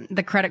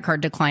the credit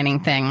card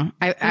declining thing,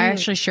 I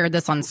actually shared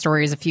this on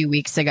stories a few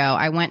weeks ago.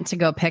 I went to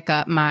go pick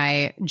up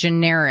my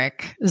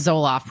generic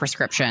Zoloft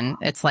prescription.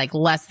 It's like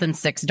less than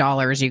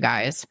 $6, you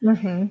guys.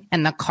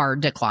 And the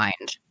card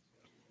declined.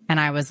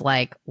 And I was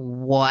like,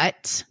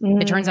 what?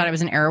 It turns out it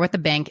was an error with the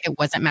bank. It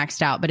wasn't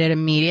maxed out, but it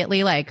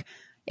immediately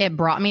it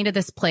brought me to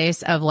this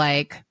place of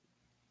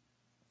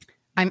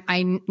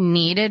I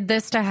needed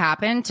this to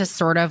happen to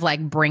sort of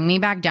bring me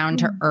back down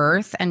to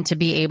earth, and to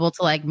be able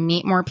to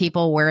meet more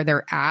people where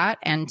they're at,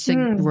 and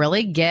to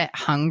really get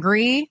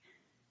hungry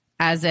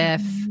as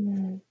if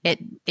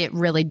it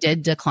really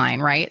did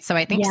decline. Right. So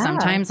I think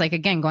sometimes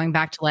again, going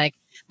back to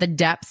the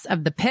depths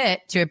of the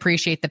pit to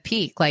appreciate the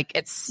peak,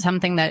 it's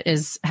something that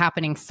is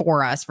happening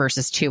for us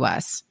versus to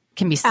us. It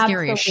can be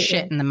scary as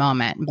shit in the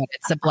moment, but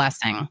it's a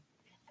blessing.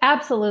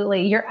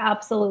 Absolutely. You're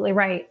absolutely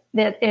right.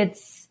 That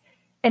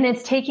And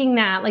it's taking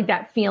that, like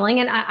that feeling.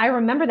 And I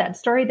remember that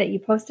story that you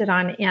posted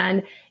on,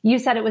 and you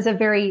said it was a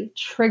very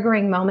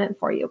triggering moment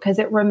for you because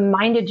it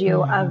reminded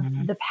you of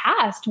the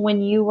past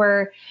when you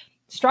were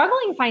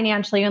struggling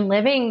financially and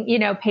living,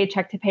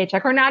 paycheck to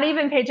paycheck, or not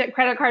even paycheck,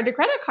 credit card to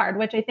credit card,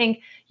 which I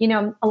think,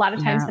 a lot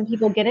of times some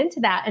people get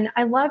into that. And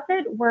I love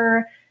that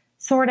we're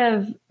sort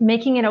of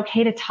making it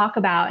okay to talk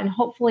about, and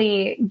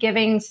hopefully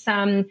giving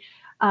some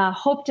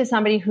hope to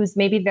somebody who's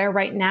maybe there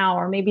right now,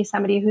 or maybe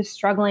somebody who's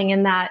struggling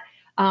in that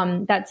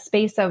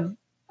space of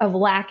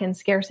lack and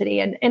scarcity.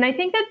 And I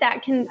think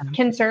that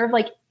can serve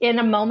like in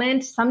a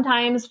moment,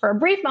 sometimes for a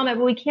brief moment,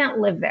 but we can't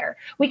live there.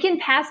 We can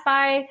pass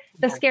by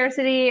the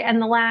scarcity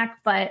and the lack,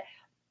 but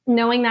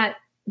knowing that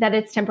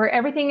it's temporary,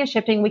 everything is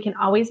shifting. We can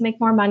always make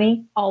more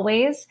money.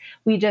 Always.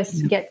 We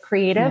just get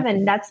creative.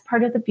 And that's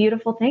part of the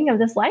beautiful thing of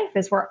this life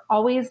is we're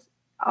always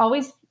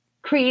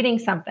creating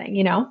something,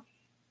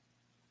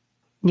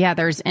 Yeah.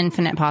 There's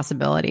infinite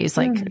possibilities,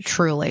 like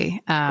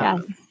truly.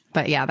 Yes.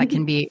 But yeah, that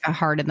can be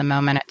hard in the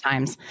moment at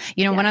times.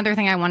 One other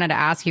thing I wanted to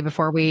ask you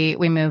before we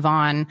move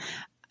on,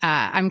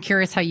 I'm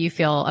curious how you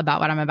feel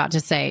about what I'm about to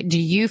say. Do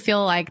you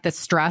feel like the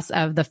stress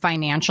of the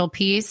financial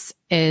piece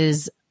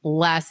is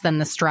less than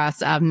the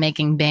stress of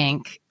making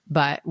bank,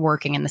 but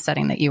working in the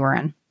setting that you were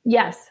in?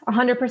 Yes,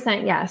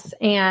 100% yes.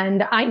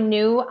 And I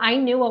knew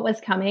what was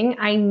coming.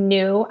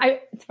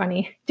 It's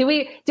funny. Do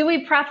we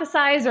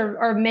prophesize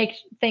or make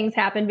things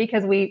happen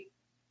because we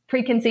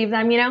preconceive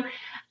them,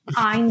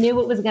 I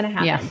knew it was going to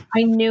happen. Yeah.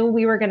 I knew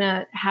we were going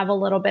to have a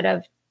little bit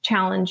of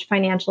challenge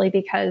financially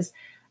because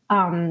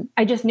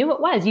I just knew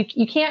it was.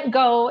 You can't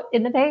go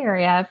in the Bay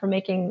Area from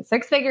making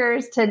six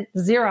figures to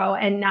zero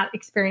and not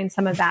experience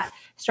some of that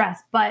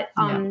stress. But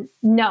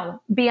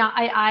no, beyond,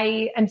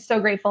 I am so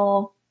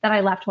grateful that I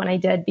left when I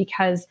did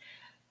because,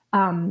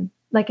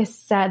 like I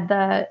said,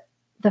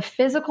 the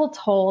physical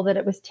toll that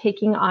it was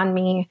taking on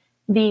me,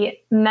 the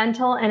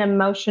mental and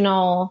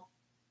emotional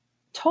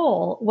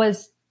toll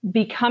was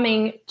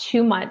becoming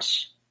too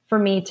much for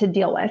me to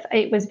deal with.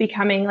 It was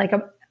becoming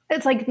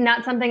it's like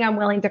not something I'm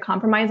willing to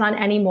compromise on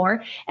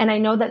anymore. And I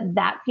know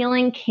that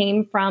feeling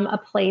came from a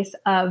place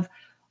of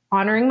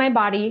honoring my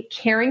body,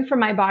 caring for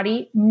my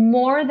body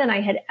more than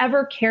I had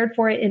ever cared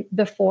for it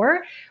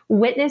before,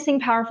 witnessing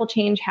powerful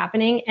change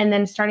happening, and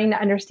then starting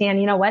to understand,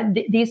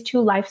 these two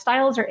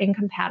lifestyles are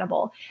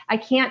incompatible. I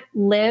can't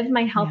live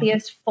my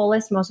healthiest,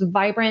 fullest, most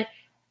vibrant,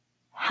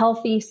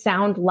 healthy,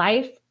 sound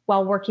life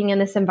while working in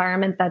this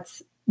environment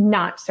that's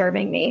not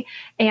serving me.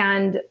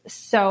 And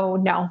so,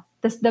 no,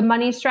 the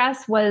money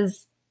stress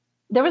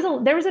there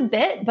was a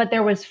bit, but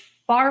there was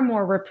far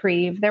more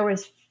reprieve. There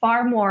was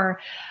far more,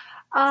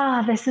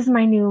 this is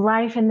my new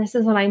life and this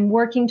is what I'm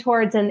working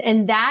towards.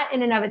 And that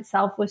in and of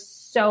itself was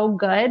so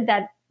good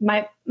that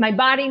my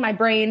body, my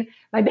brain,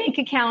 my bank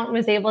account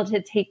was able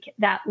to take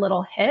that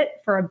little hit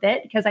for a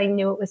bit because I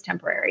knew it was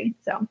temporary.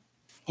 So.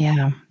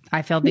 Yeah,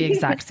 I feel the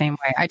exact same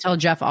way. I tell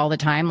Jeff all the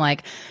time,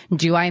 like,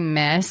 do I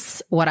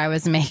miss what I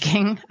was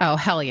making? Oh,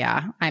 hell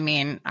yeah. I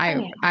mean,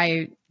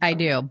 I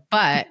do,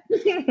 but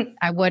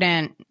I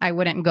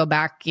wouldn't go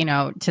back,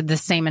 to the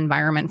same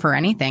environment for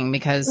anything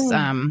because,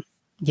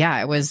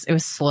 it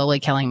was slowly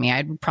killing me.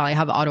 I'd probably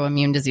have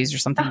autoimmune disease or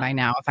something by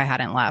now if I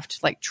hadn't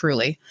left, like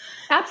truly.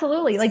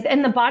 Absolutely.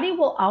 And the body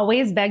will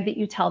always beg that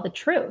you tell the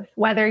truth,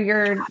 whether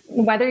you're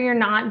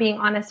not being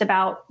honest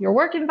about your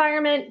work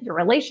environment, your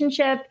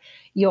relationship,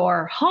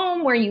 your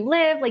home where you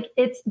live,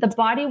 the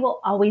body will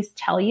always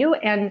tell you.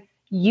 And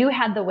you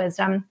had the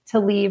wisdom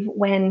to leave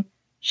when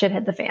shit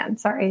hit the fan.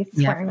 Sorry,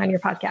 swearing on your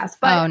podcast.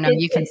 But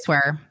you can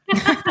swear.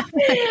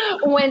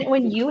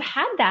 when you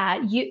had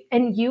that,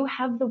 you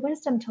have the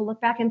wisdom to look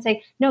back and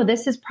say, no,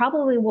 this is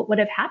probably what would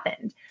have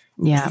happened.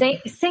 Yeah.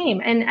 Same.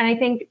 And I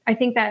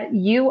think that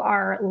you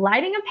are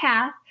lighting a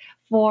path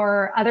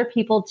for other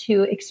people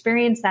to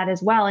experience that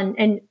as well.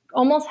 And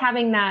almost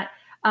having that,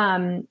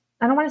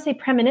 I don't want to say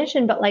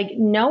premonition, but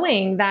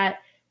knowing that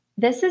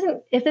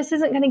if this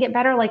isn't going to get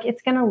better,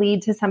 it's going to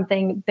lead to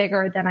something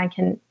bigger than I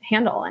can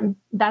handle. And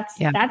that's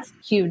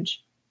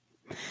huge.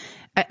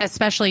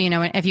 Especially,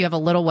 if you have a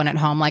little one at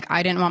home,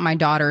 I didn't want my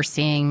daughter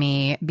seeing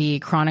me be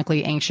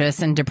chronically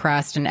anxious and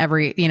depressed and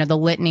every, the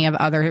litany of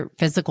other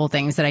physical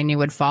things that I knew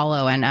would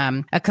follow.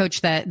 And a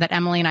coach that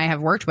Emily and I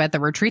have worked with, the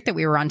retreat that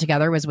we were on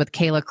together was with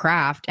Kayla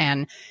Kraft.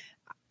 And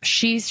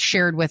she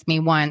shared with me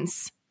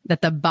once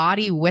that the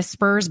body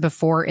whispers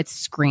before it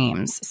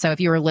screams. So if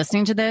you are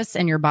listening to this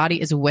and your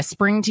body is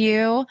whispering to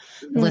you,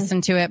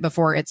 listen to it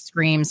before it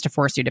screams to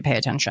force you to pay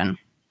attention.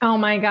 Oh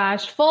my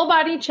gosh. Full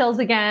body chills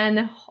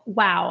again.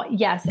 Wow.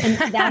 Yes. And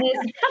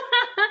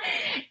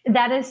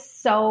that is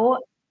so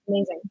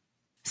amazing.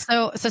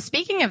 So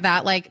speaking of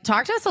that,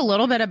 talk to us a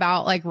little bit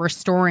about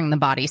restoring the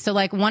body. So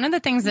one of the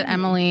things that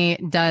Emily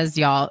does,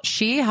 y'all,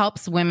 she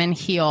helps women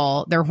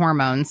heal their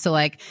hormones. So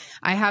I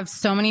have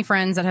so many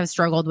friends that have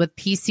struggled with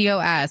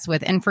PCOS,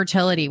 with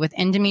infertility, with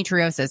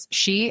endometriosis.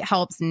 She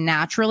helps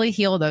naturally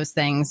heal those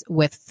things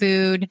with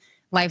food,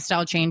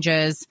 lifestyle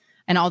changes,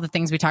 and all the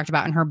things we talked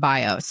about in her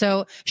bio.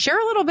 So share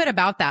a little bit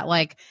about that.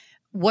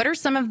 what are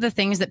some of the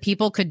things that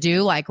people could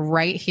do like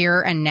right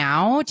here and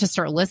now to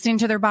start listening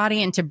to their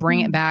body and to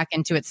bring it back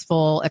into its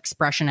full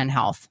expression and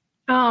health?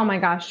 Oh my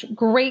gosh.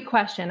 Great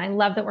question. I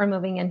love that we're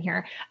moving in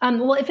here.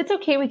 Well, if it's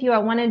okay with you, I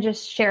want to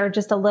just share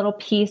just a little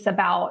piece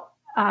about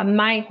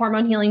my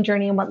hormone healing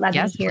journey and what led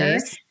me here.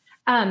 Please.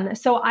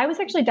 So I was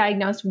actually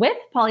diagnosed with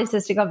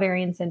polycystic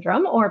ovarian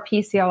syndrome, or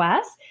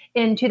PCOS,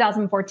 in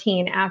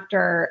 2014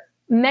 after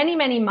many,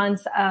 many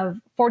months of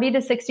 40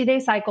 to 60 day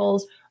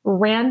cycles,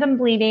 random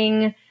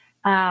bleeding,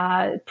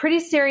 pretty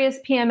serious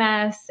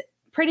PMS,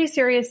 pretty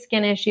serious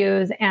skin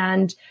issues,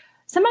 and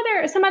some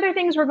other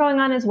things were going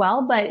on as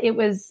well. But it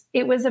was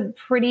a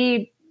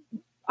pretty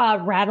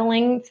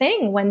rattling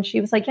thing when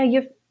she was like, "Yeah,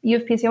 you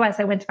have PCOS."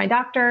 I went to my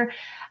doctor.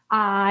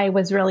 I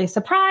was really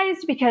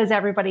surprised because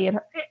everybody had,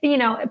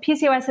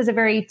 PCOS is a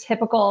very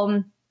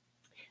typical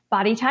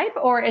body type,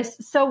 or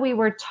so we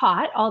were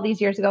taught all these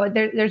years ago.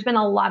 There's been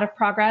a lot of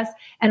progress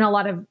and a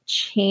lot of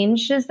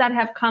changes that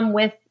have come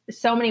with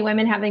so many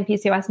women having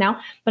PCOS now,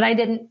 but I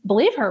didn't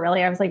believe her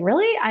really. I was like,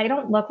 really? I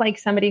don't look like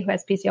somebody who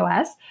has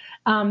PCOS.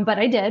 But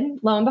I did.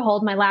 Lo and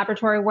behold, my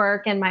laboratory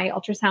work and my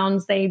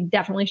ultrasounds, they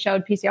definitely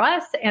showed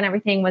PCOS, and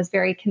everything was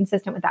very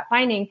consistent with that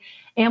finding.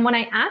 And when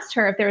I asked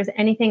her if there was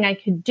anything I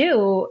could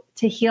do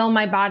to heal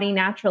my body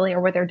naturally, or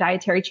were there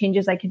dietary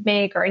changes I could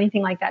make or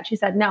anything like that, she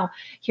said, no,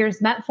 here's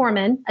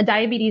metformin, a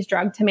diabetes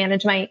drug to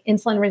manage my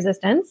insulin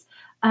resistance.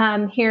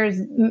 Here's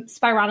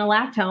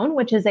spironolactone,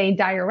 which is a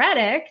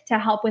diuretic to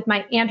help with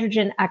my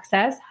androgen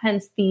excess,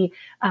 hence the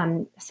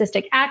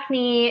cystic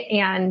acne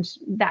and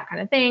that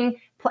kind of thing.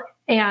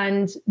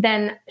 And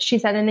then she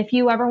said, and if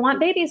you ever want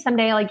babies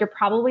someday, like, you're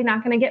probably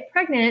not going to get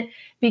pregnant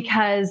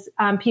because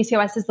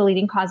PCOS is the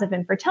leading cause of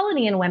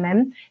infertility in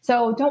women.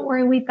 So don't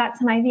worry, we've got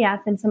some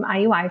IVF and some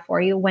IUI for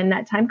you when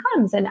that time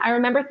comes. And I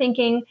remember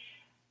thinking,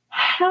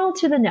 hell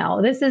to the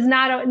no. This is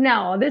not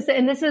no. This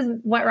is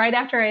what right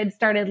after I had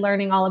started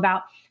learning all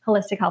about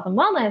holistic health and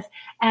wellness.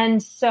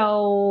 And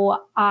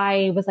so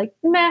I was like,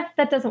 meh,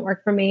 that doesn't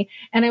work for me.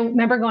 And I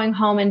remember going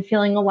home and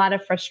feeling a lot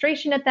of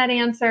frustration at that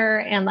answer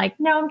and like,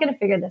 no, I'm going to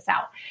figure this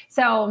out.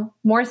 So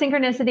more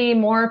synchronicity,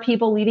 more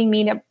people leading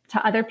me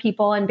to other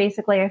people. And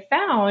basically I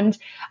found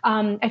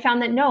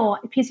that no,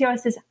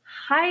 PCOS is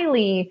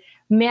highly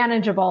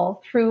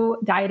manageable through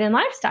diet and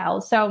lifestyle.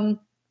 So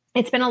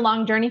it's been a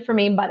long journey for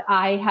me, but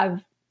I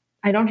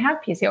don't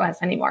have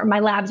PCOS anymore. My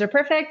labs are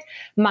perfect.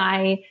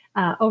 My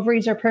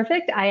ovaries are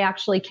perfect. I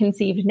actually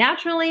conceived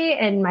naturally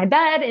in my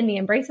bed, in the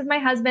embrace of my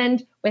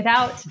husband,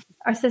 without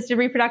assisted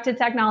reproductive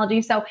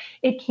technology. So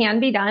it can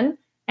be done.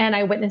 And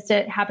I witnessed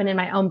it happen in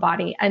my own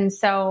body. And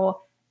so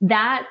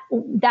that's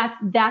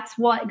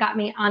what got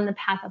me on the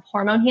path of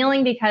hormone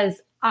healing, because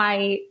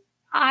I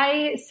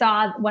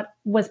saw what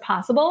was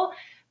possible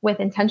with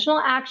intentional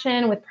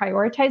action, with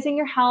prioritizing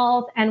your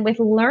health, and with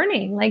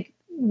learning. Like,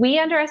 we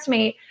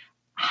underestimate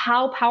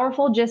how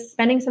powerful just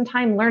spending some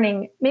time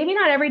learning, maybe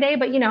not every day,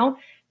 but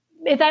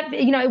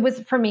it was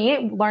for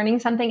me, learning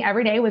something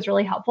every day was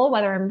really helpful,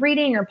 whether I'm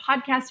reading or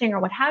podcasting or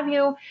what have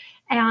you.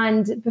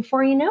 And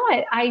before you know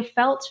it, I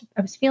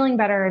was feeling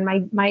better,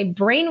 and my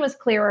brain was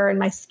clearer, and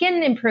my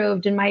skin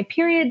improved, and my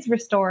periods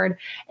restored,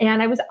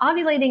 and I was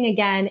ovulating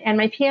again, and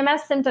my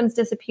PMS symptoms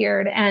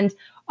disappeared, and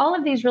all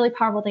of these really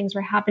powerful things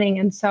were happening.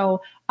 And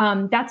so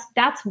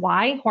that's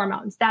why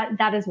hormones,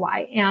 that is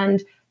why.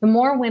 And the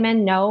more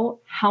women know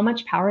how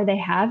much power they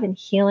have in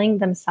healing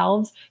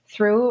themselves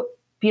through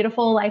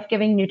beautiful,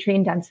 life-giving,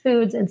 nutrient-dense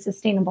foods and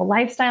sustainable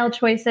lifestyle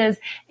choices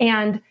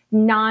and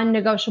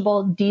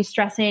non-negotiable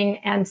de-stressing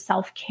and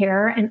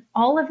self-care and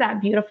all of that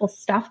beautiful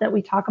stuff that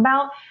we talk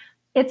about,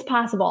 it's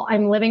possible.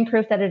 I'm living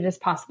proof that it is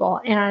possible.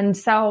 And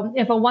so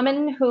if a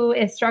woman who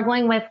is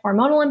struggling with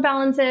hormonal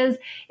imbalances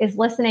is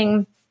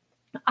listening,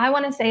 I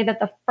want to say that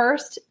the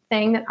first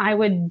thing that I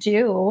would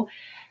do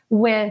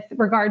with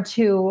regard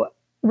to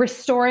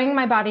restoring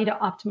my body to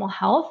optimal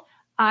health,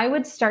 I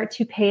would start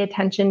to pay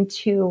attention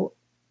to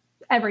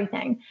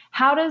everything.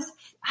 How does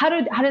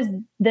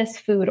this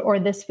food or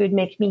this food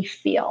make me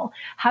feel?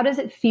 How does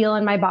it feel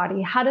in my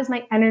body? How does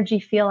my energy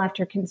feel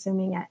after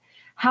consuming it?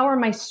 How are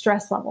my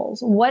stress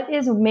levels? What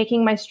is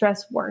making my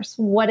stress worse?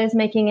 What is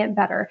making it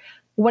better?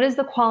 What is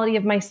the quality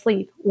of my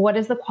sleep? What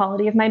is the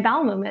quality of my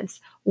bowel movements?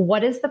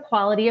 What is the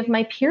quality of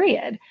my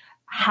period?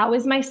 How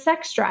is my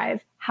sex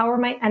drive? How are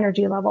my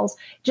energy levels?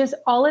 Just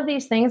all of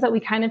these things that we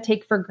kind of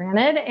take for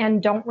granted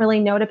and don't really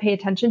know to pay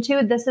attention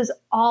to. This is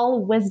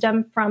all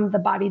wisdom from the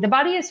body. The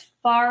body is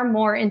far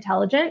more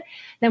intelligent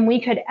than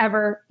we could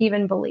ever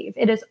even believe.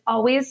 It is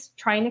always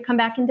trying to come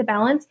back into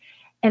balance.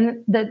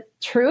 And the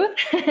truth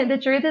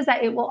is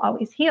that it will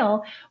always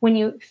heal when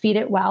you feed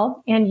it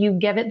well and you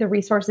give it the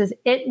resources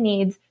it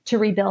needs to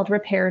rebuild,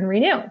 repair, and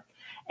renew.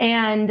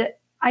 And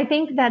I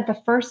think that the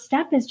first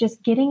step is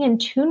just getting in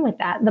tune with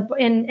that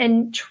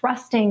and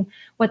trusting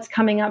what's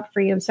coming up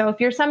for you. So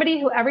if you're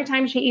somebody who every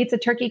time she eats a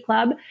turkey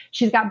club,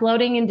 she's got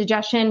bloating,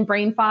 indigestion,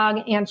 brain fog,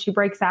 and she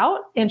breaks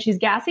out and she's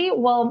gassy,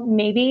 well,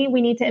 maybe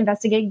we need to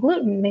investigate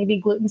gluten. Maybe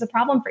gluten's a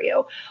problem for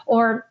you.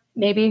 Or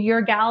Maybe you're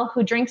a gal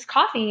who drinks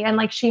coffee and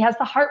like she has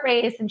the heart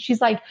race and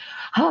she's like,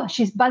 oh,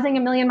 she's buzzing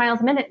 1,000,000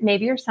 miles a minute.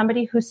 Maybe you're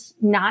somebody who's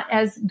not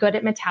as good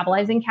at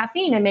metabolizing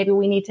caffeine, and maybe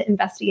we need to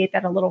investigate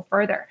that a little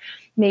further.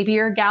 Maybe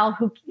you're a gal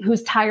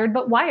who's tired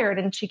but wired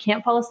and she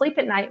can't fall asleep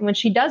at night. And when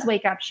she does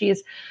wake up,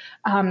 she's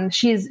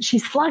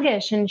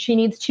sluggish and she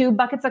needs 2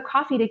 buckets of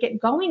coffee to get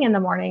going in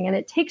the morning, and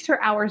it takes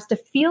her hours to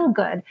feel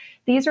good.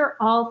 These are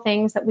all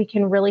things that we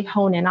can really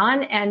hone in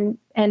on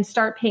and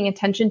start paying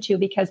attention to,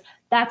 because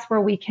that's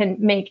where we can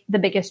make the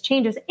biggest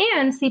changes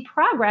and see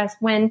progress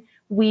when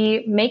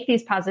we make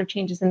these positive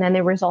changes and then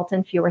they result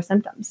in fewer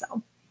symptoms.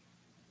 So.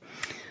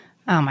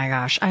 Oh my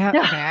gosh. I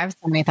have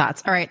so many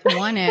thoughts. All right.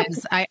 One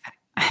is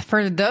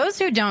for those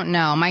who don't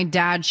know, my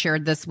dad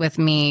shared this with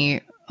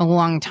me a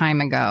long time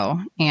ago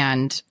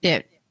and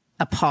it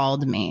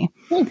appalled me.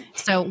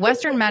 So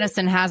Western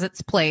medicine has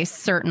its place,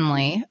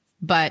 certainly.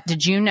 But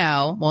did you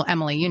know, well,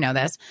 Emily, you know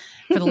this,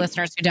 for the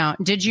listeners who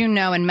don't, did you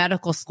know in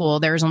medical school,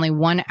 there's only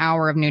 1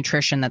 hour of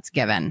nutrition that's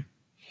given?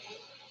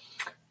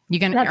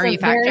 Are you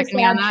fact checking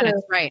me on that?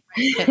 It's right.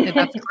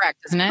 That's correct,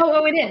 isn't it?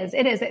 Oh, it is.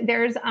 It is.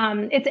 There's,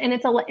 it's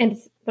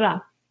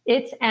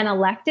an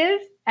elective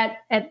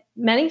at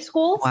many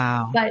schools,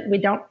 wow, but we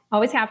don't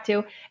always have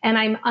to. And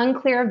I'm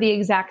unclear of the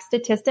exact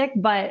statistic,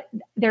 but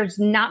there's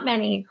not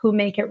many who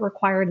make it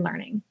required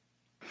learning.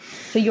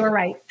 So you're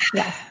right.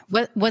 Yes.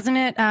 Wasn't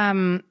it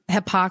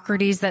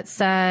Hippocrates that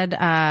said,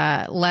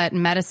 let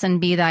medicine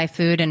be thy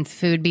food and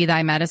food be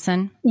thy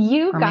medicine?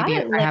 You got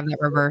it. I have that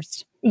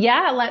reversed.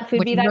 Yeah. Let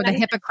food be thy medicine. Where the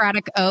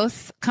Hippocratic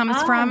oath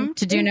comes from,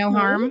 to do no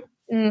harm.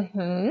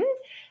 Mm-hmm.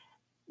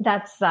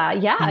 That's,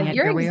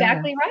 you're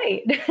exactly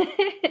right.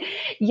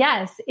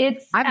 Yes.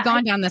 I've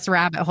gone down this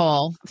rabbit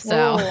hole.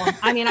 So,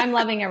 I'm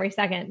loving every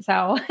second.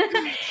 So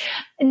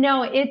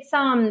no,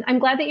 I'm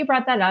glad that you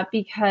brought that up,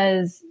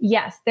 because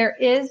yes, there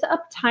is a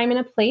time and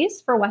a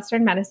place for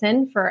Western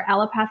medicine, for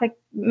allopathic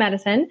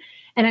medicine.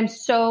 And I'm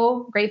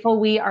so grateful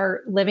we are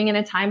living in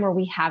a time where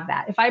we have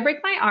that. If I break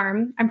my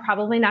arm, I'm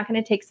probably not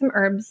going to take some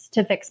herbs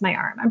to fix my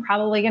arm. I'm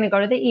probably going to go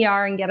to the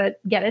ER and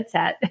get it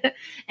set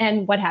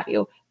and what have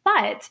you.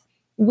 But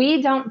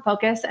we don't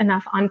focus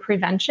enough on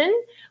prevention.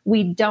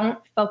 We don't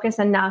focus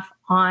enough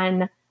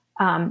on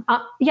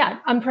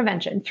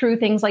prevention through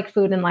things like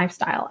food and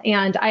lifestyle.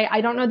 And I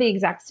don't know the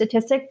exact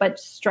statistic, but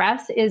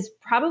stress is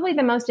probably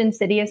the most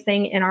insidious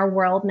thing in our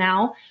world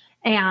now.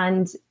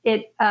 And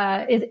it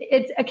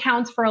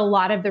accounts for a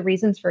lot of the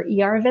reasons for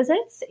ER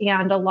visits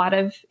and a lot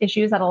of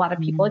issues that a lot of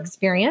people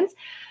experience.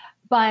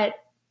 But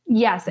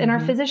yes, and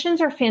our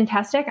physicians are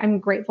fantastic. I'm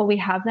grateful we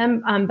have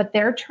them, but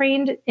they're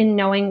trained in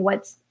knowing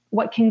what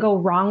can go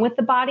wrong with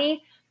the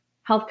body.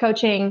 Health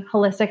coaching,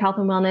 holistic health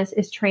and wellness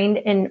is trained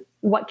in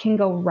what can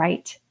go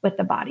right with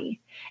the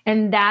body.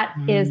 And that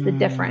is the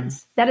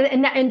difference.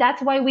 And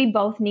that's why we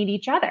both need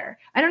each other.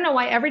 I don't know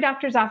why every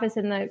doctor's office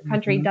in the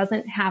country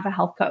doesn't have a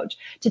health coach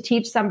to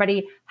teach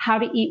somebody how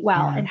to eat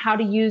well and how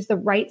to use the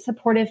right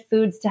supportive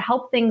foods to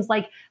help things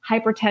like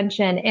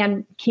hypertension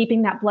and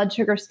keeping that blood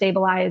sugar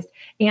stabilized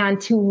and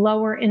to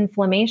lower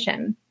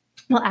inflammation.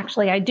 Well,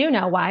 actually, I do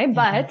know why,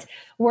 but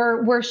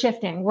we're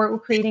shifting. We're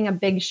creating a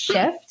big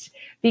shift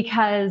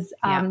because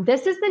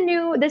this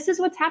is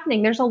what's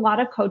happening. There's a lot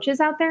of coaches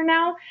out there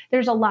now.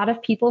 There's a lot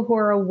of people who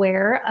are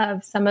aware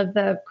of some of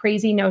the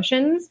crazy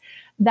notions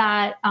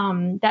that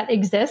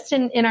exist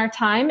in our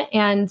time.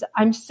 And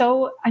I'm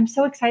so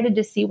excited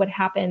to see what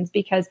happens,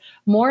 because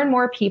more and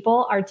more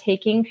people are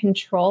taking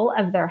control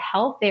of their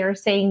health. They are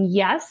saying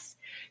yes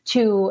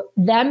to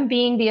them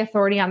being the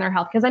authority on their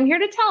health. Because I'm here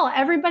to tell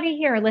everybody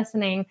here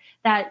listening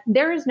that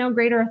there is no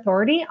greater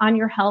authority on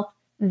your health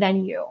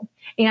than you.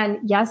 And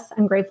yes,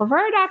 I'm grateful for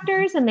our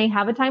doctors and they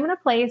have a time and a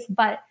place,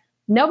 but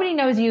nobody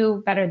knows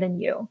you better than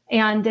you.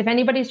 And if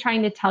anybody's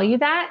trying to tell you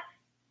that,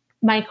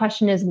 my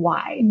question is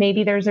why?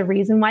 Maybe there's a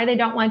reason why they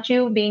don't want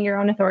you being your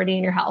own authority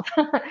in your health.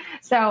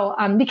 So,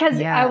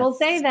 because I will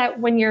say that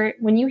when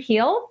you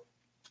heal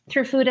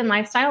through food and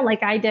lifestyle,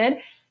 like I did,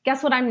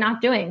 guess what I'm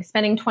not doing?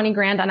 Spending 20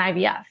 grand on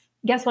IVF.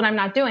 Guess what I'm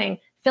not doing?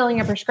 Filling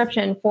a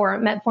prescription for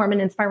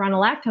metformin and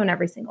spironolactone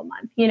every single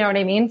month. You know what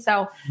I mean?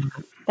 So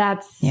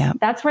that's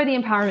where the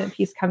empowerment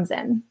piece comes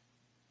in.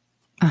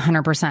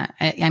 100%.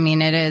 I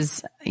mean, it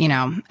is,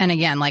 and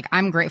again, like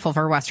I'm grateful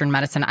for Western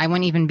medicine. I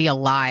wouldn't even be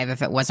alive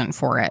if it wasn't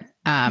for it.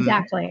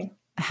 Exactly.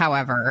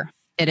 However,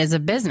 it is a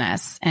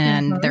business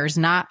and there's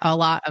not a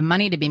lot of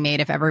money to be made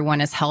if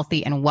everyone is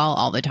healthy and well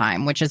all the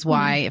time, which is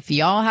why if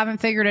y'all haven't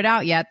figured it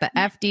out yet, the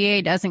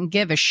FDA doesn't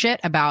give a shit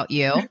about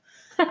you.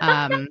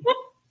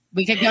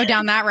 We could go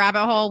down that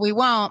rabbit hole. We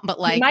won't, but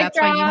that's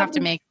why you have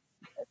to make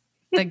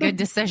the good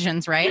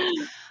decisions, right?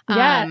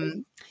 Yes.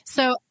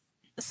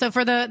 So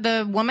for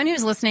the woman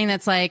who's listening,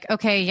 that's like,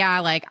 okay, yeah,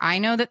 like I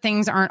know that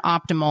things aren't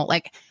optimal.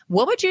 Like,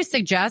 what would you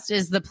suggest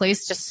is the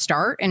place to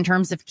start in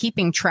terms of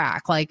keeping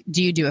track? Like,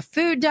 do you do a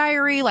food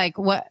diary? Like,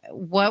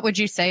 what would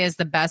you say is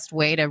the best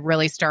way to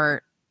really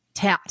start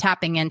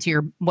tapping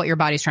into what your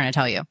body's trying to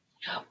tell you?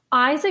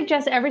 I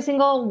suggest every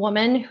single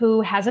woman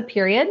who has a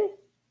period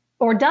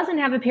or doesn't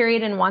have a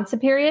period and wants a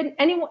period,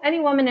 any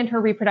woman in her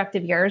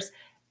reproductive years,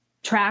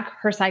 track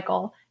her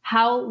cycle.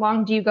 How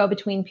long do you go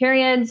between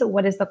periods?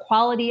 What is the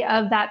quality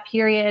of that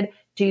period?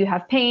 Do you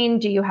have pain?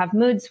 Do you have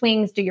mood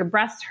swings? Do your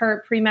breasts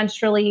hurt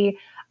premenstrually?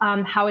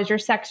 How is your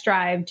sex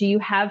drive? Do you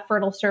have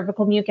fertile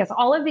cervical mucus?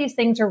 All of these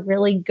things are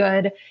really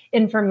good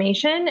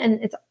information,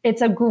 and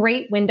it's a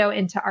great window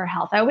into our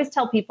health. I always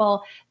tell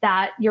people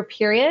that your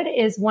period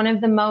is one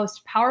of the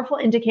most powerful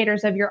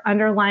indicators of your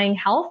underlying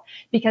health,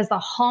 because the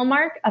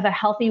hallmark of a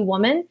healthy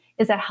woman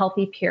is a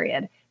healthy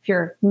period. If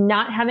you're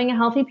not having a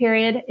healthy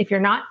period, if you're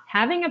not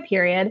having a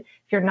period,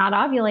 if you're not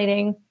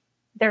ovulating,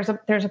 there's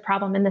a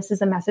problem. And this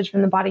is a message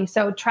from the body.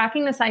 So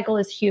tracking the cycle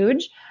is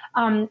huge.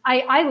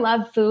 I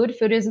love food.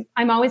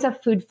 I'm always a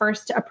food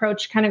first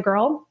approach kind of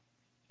girl.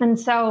 And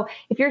so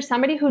if you're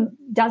somebody who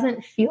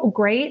doesn't feel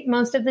great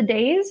most of the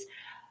days,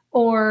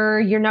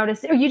 or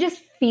you just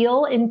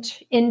feel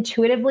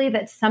intuitively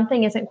that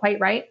something isn't quite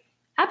right,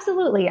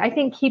 absolutely. I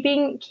think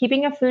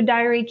keeping a food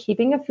diary,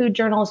 keeping a food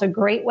journal is a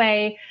great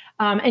way.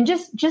 And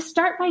just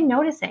start by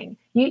noticing.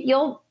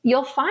 You'll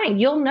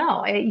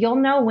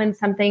know when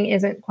something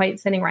isn't quite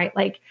sitting right.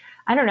 Like,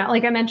 I don't know,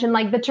 like I mentioned,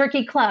 like the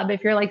turkey club,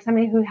 if you're like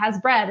somebody who has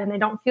bread and they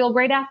don't feel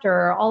great after,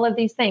 or all of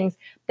these things,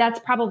 that's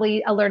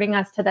probably alerting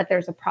us to that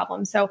there's a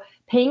problem. So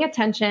paying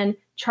attention,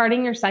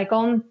 charting your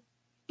cycle.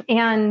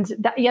 And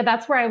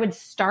that's where I would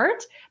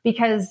start,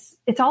 because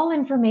it's all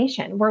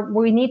information.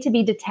 We need to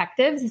be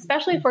detectives,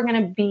 especially if we're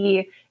going to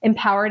be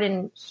empowered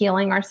in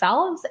healing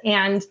ourselves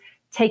and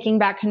taking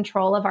back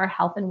control of our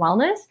health and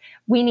wellness.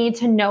 We need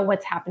to know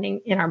what's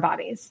happening in our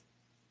bodies.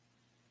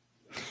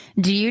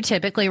 Do you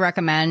typically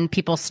recommend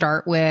people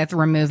start with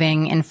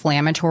removing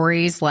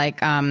inflammatories, like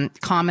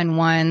common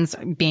ones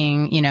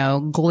being,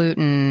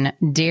 gluten,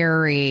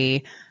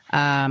 dairy,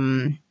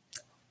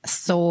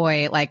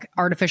 soy, like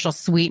artificial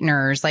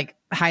sweeteners, like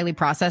highly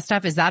processed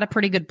stuff? Is that a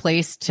pretty good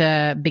place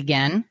to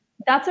begin?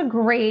 That's a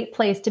great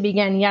place to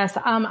begin. Yes.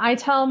 I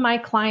tell my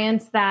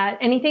clients that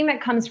anything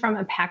that comes from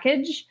a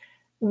package,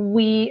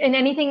 and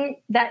anything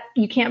that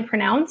you can't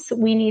pronounce,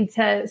 we need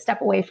to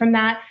step away from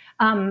that.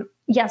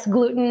 Yes,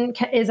 gluten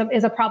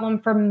is a problem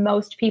for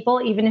most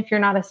people, even if you're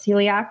not a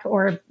celiac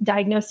or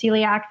diagnosed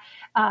celiac.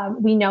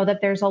 We know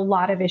that there's a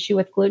lot of issue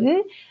with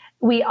gluten.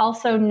 We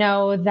also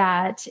know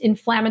that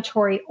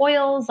inflammatory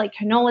oils like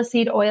canola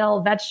seed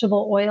oil,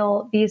 vegetable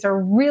oil, these are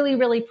really,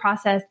 really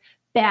processed,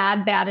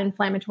 bad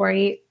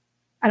inflammatory.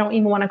 I don't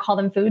even want to call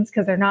them foods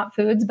because they're not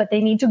foods, but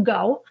they need to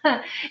go.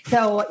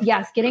 So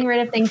yes, getting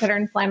rid of things that are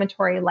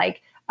inflammatory,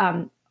 like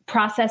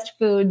processed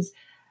foods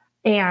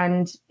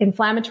and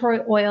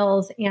inflammatory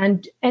oils,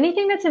 and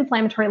anything that's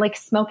inflammatory, like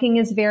smoking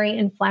is very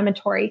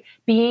inflammatory.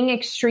 Being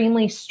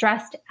extremely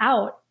stressed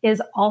out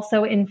is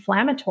also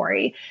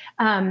inflammatory.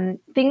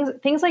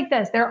 Things like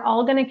this, they're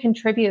all going to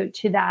contribute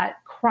to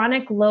that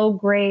chronic low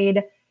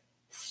grade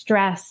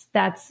stress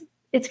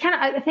it's kind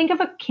of, I think of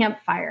a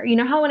campfire. You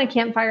know how when a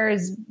campfire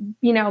is,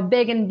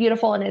 big and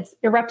beautiful and it's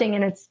erupting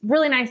and it's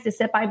really nice to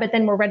sit by, but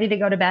then we're ready to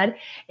go to bed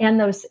and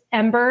those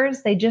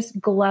embers, they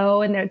just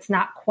glow and it's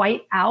not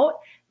quite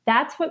out.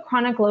 That's what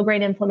chronic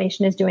low-grade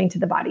inflammation is doing to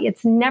the body.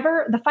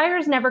 The fire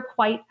is never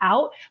quite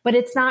out, but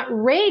it's not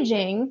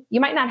raging. You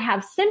might not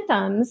have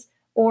symptoms,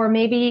 or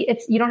maybe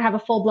you don't have a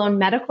full-blown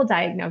medical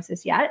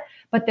diagnosis yet,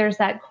 but there's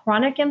that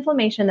chronic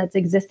inflammation that's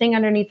existing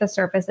underneath the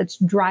surface that's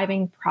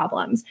driving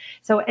problems.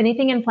 So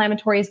anything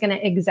inflammatory is going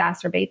to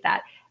exacerbate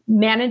that.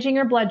 Managing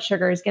your blood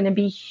sugar is going to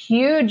be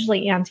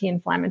hugely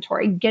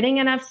anti-inflammatory. Getting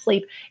enough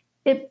sleep,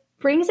 it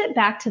brings it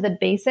back to the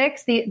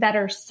basics that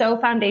are so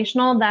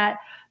foundational that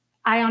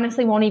I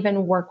honestly won't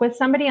even work with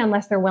somebody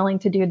unless they're willing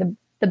to do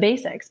the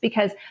basics,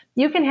 because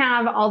you can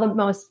have all the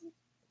most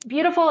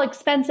beautiful,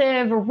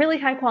 expensive, really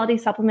high quality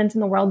supplements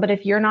in the world. But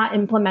if you're not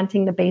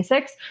implementing the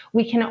basics,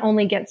 we can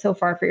only get so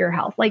far for your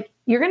health. Like,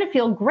 you're going to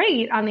feel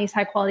great on these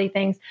high quality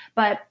things,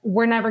 but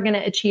we're never going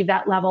to achieve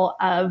that level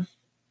of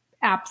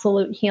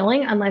absolute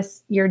healing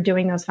unless you're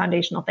doing those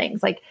foundational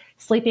things, like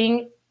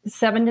sleeping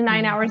 7 to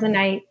 9 hours a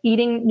night,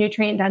 eating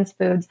nutrient dense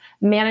foods,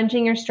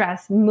 managing your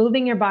stress,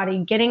 moving your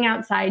body, getting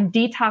outside,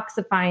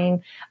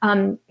 detoxifying,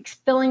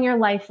 filling your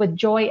life with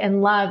joy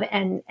and love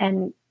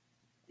and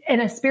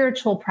a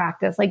spiritual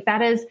practice. Like,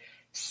 that is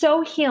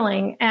so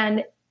healing.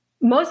 And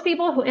most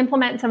people who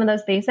implement some of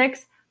those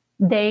basics,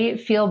 they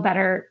feel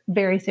better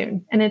very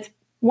soon. And it's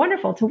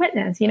wonderful to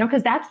witness,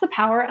 because that's the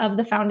power of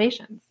the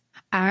foundations.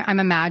 I'm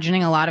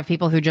imagining a lot of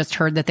people who just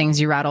heard the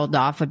things you rattled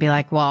off would be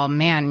like, well,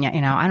 man,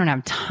 I don't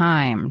have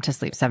time to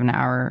sleep 7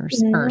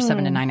 hours or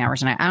 7 to 9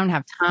 hours a night. I don't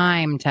have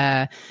time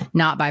to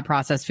not buy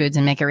processed foods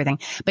and make everything.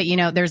 But,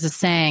 there's a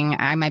saying,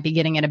 I might be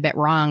getting it a bit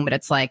wrong, but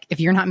it's like, if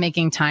you're not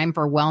making time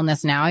for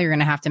wellness now, you're going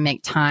to have to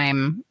make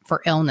time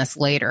for illness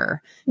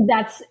later.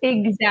 That's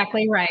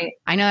exactly right.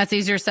 I know that's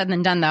easier said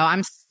than done, though.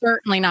 I'm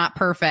certainly not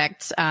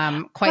perfect,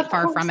 quite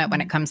far from it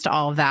when it comes to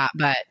all of that,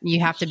 but you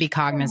have to be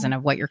cognizant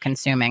of what you're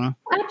consuming.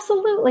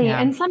 Absolutely.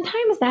 Yeah. And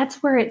sometimes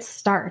that's where it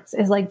starts,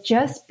 is like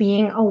just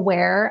being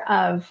aware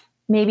of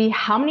maybe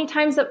how many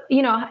times,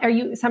 are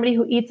you somebody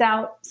who eats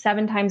out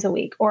 7 times a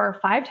week or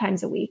 5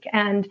 times a week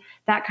and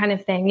that kind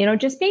of thing,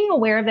 just being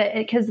aware of it,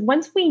 because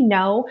once we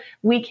know,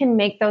 we can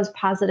make those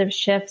positive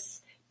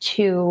shifts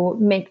to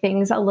make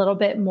things a little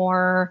bit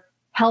more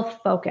health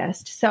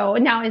focused. So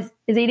now is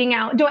eating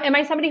out, am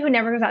I somebody who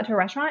never goes out to a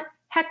restaurant?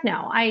 Heck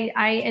no.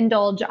 I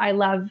indulge. I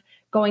love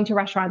going to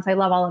restaurants. I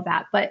love all of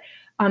that. But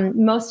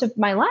most of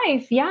my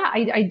life,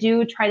 I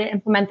do try to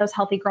implement those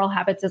healthy girl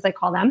habits, as I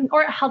call them,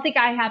 or healthy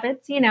guy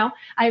habits.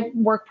 I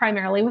work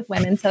primarily with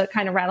women, so it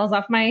kind of rattles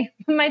off my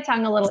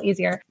tongue a little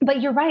easier.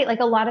 But you're right. Like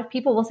a lot of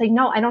people will say,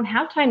 no, I don't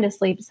have time to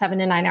sleep 7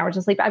 to 9 hours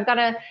of sleep. I've got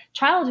a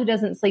child who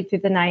doesn't sleep through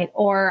the night,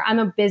 or I'm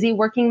a busy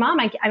working mom.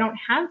 I don't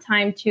have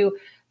time to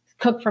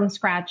cook from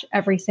scratch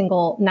every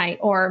single night,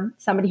 or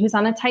somebody who's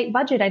on a tight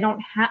budget.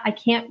 I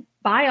can't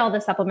buy all the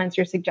supplements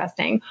you're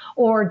suggesting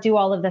or do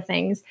all of the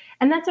things.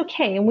 And that's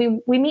okay.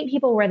 And we meet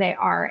people where they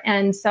are.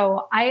 And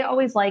so I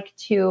always like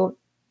to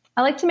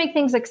make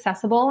things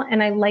accessible,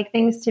 and I like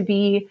things to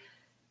be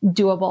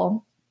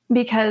doable,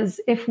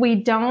 because if we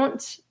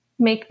don't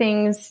make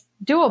things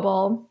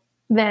doable,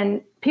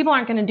 then people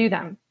aren't going to do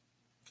them.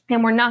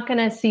 And we're not going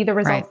to see the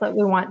results that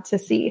we want to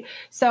see.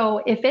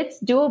 So if it's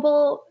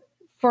doable,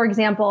 for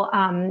example,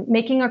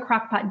 making a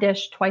crock pot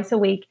dish twice a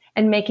week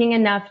and making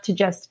enough to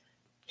just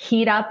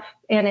heat up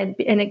and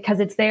because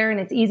it's there and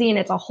it's easy and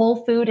it's a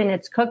whole food and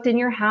it's cooked in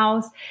your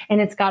house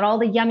and it's got all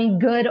the yummy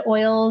good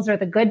oils or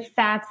the good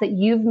fats that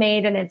you've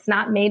made and it's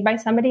not made by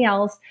somebody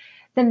else,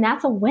 then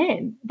that's a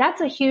win.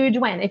 That's a huge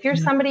win. If you're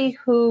somebody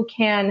who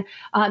can,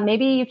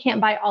 maybe you can't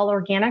buy all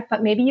organic,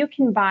 but maybe you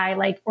can buy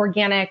like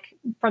organic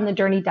from the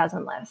Dirty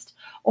Dozen list,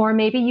 or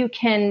maybe you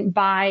can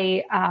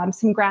buy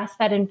some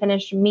grass-fed and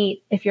finished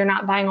meat if you're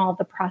not buying all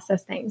the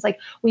processed things. Like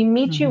we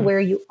meet you where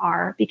you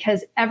are,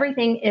 because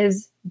everything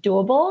is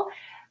doable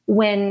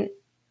when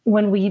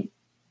we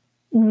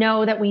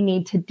know that we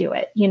need to do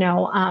it,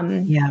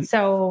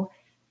 So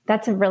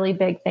that's a really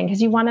big thing,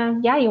 because you want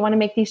to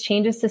make these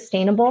changes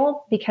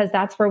sustainable, because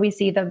that's where we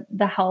see the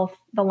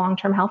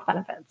long-term health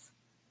benefits.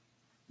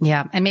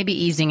 Yeah. And maybe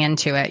easing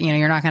into it.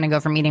 You're not going to go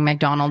from eating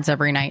McDonald's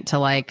every night to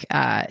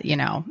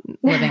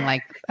living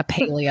like a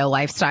paleo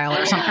lifestyle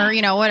or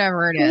something, or,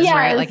 whatever it is,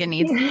 right? Like it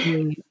needs to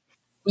be,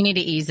 you need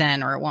to ease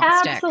in or it won't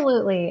stick.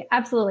 Absolutely.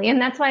 Absolutely.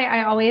 And that's why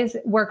I always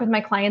work with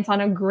my clients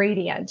on a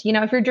gradient.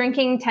 If you're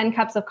drinking 10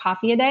 cups of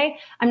coffee a day,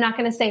 I'm not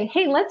going to say,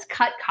 hey, let's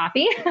cut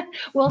coffee.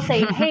 We'll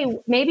say, hey,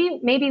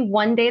 maybe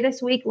one day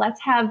this week, let's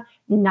have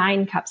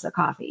 9 cups of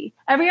coffee.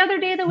 Every other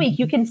day of the week,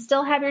 you can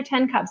still have your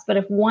 10 cups. But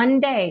if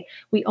one day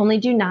we only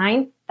do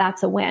 9,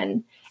 that's a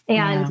win.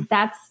 And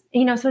that's,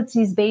 so it's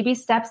these baby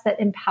steps that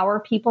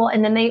empower people.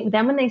 And then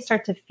when they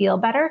start to feel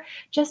better,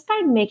 just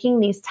by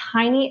making these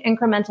tiny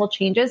incremental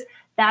changes,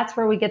 that's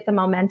where we get the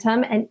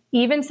momentum. And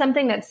even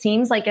something that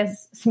seems like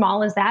as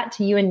small as that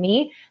to you and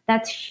me,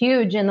 that's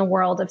huge in the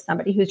world of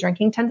somebody who's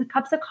drinking 10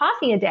 cups of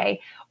coffee a day.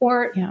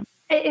 Or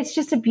it's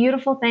just a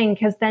beautiful thing,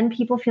 because then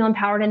people feel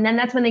empowered. And then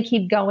that's when they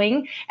keep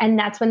going. And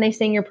that's when they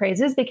sing your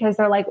praises, because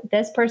they're like,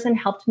 this person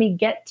helped me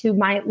get to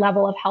my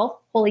level of health.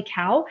 Holy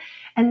cow.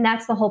 And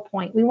that's the whole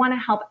point. We want to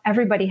help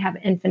everybody have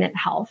infinite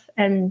health.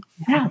 And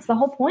that's the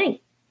whole point.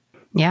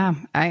 Yeah,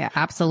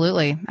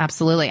 absolutely.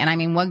 Absolutely. And I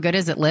mean, what good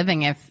is it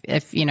living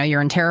if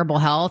you're in terrible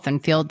health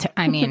and feel,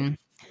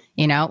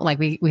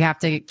 we have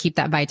to keep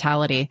that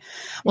vitality.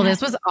 Well,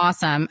 this was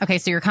awesome. Okay.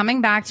 So you're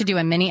coming back to do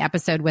a mini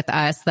episode with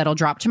us that'll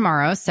drop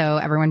tomorrow. So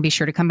everyone be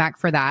sure to come back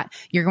for that.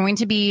 You're going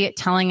to be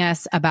telling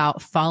us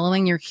about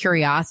following your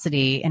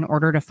curiosity in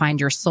order to find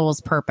your soul's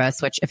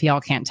purpose, which if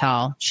y'all can't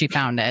tell, she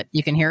found it.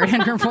 You can hear it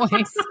in her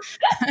voice.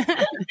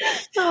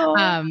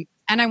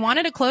 And I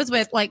wanted to close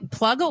with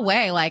plug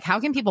away. How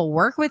can people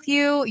work with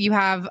you? You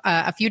have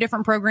a few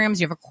different programs.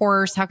 You have a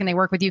course. How can they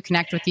work with you,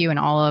 connect with you, and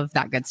all of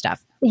that good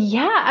stuff?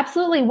 Yeah,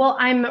 absolutely. Well,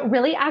 I'm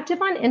really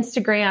active on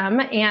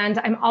Instagram, and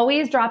I'm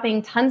always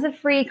dropping tons of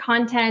free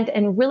content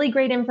and really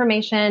great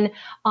information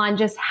on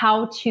just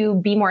how to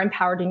be more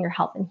empowered in your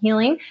health and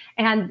healing.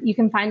 And you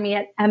can find me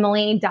at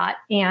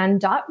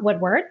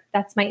emily.ann.woodward.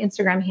 That's my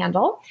Instagram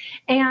handle.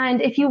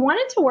 And if you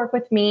wanted to work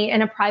with me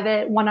in a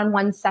private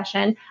one-on-one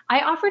session,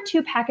 I offer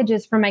 2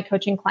 packages for my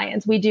coaching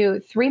clients. We do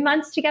 3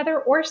 months together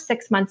or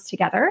 6 months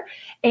together.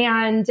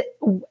 And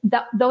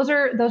those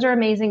are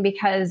amazing,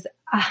 because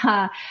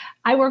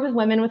I work with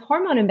women with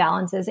hormone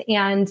imbalances,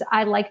 and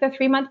I like the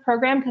 3-month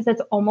program because it's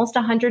almost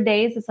 100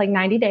 days. It's like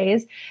 90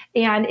 days,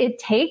 and it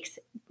takes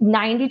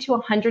 90 to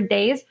 100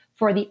 days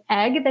for the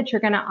egg that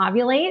you're going to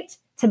ovulate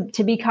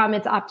to become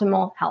its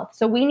optimal health.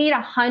 So we need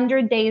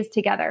 100 days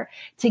together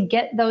to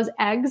get those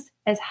eggs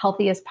as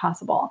healthy as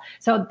possible.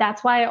 So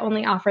that's why I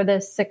only offer the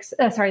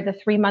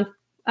 3-month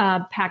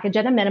package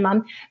at a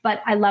minimum,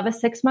 but I love a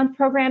 6-month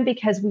program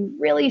because we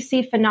really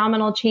see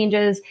phenomenal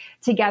changes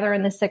together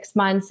in the 6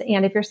 months.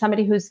 And if you're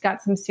somebody who's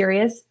got some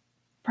serious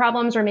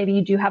problems, or maybe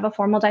you do have a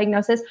formal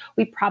diagnosis,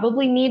 we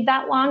probably need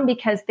that long,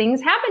 because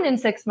things happen in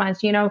 6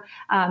 months.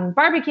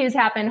 Barbecues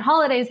happen,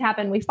 holidays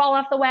happen, we fall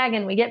off the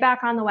wagon, we get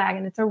back on the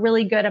wagon. It's a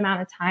really good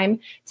amount of time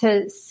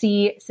to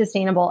see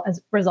sustainable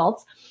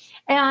results.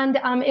 And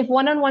if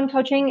one-on-one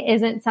coaching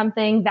isn't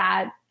something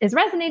that is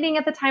resonating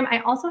at the time, I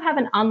also have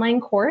an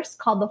online course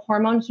called the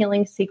Hormone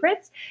Healing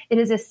Secrets. It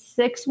is a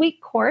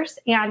 6-week course,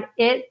 and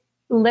it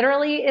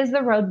literally is the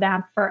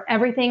roadmap for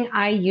everything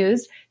I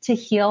used to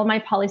heal my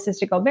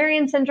polycystic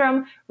ovarian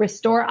syndrome,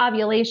 restore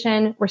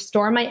ovulation,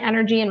 restore my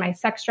energy and my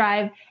sex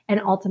drive, and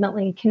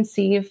ultimately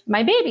conceive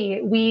my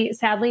baby. We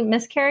sadly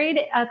miscarried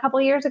a couple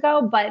of years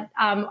ago, but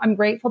I'm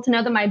grateful to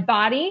know that my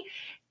body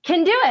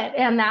can do it.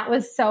 And that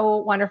was so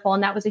wonderful.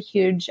 And that was a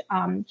huge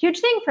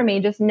thing for me,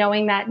 just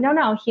knowing that,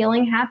 no,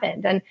 healing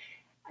happened. And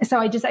so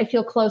I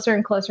feel closer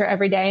and closer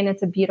every day, and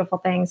it's a beautiful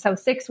thing. So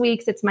 6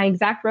 weeks, it's my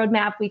exact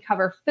roadmap. We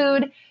cover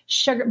food,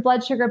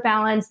 blood sugar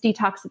balance,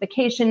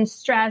 detoxification,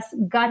 stress,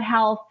 gut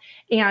health,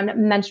 and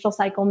menstrual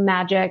cycle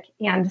magic,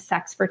 and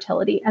sex,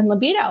 fertility, and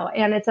libido.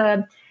 And it's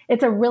a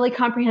really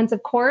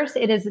comprehensive course.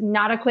 It is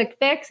not a quick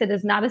fix. It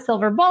is not a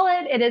silver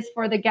bullet. It is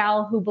for the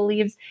gal who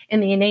believes in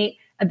the innate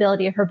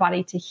ability of her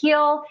body to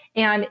heal.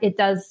 And it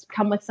does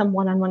come with some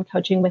one-on-one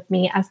coaching with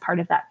me as part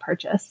of that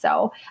purchase.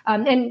 So,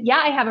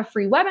 I have a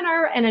free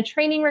webinar and a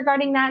training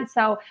regarding that.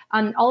 So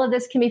all of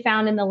this can be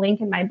found in the link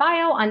in my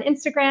bio on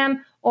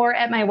Instagram or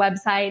at my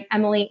website,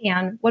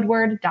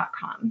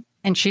 emilyannwoodward.com.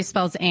 And she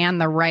spells Anne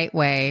the right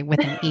way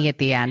with an E at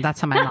the end. That's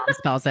how my mom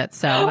spells it.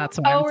 So that's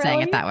why I'm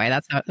saying it that way.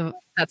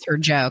 That's her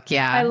joke.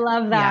 Yeah. I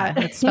love that.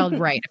 Yeah, it's spelled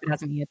right if it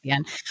has an E at the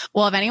end.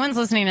 Well, if anyone's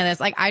listening to this,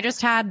 like I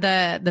just had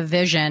the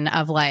vision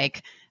of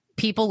like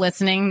people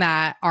listening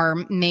that are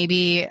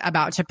maybe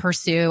about to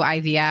pursue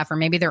IVF, or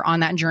maybe they're on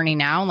that journey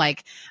now.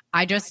 Like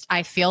I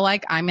feel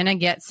like I'm going to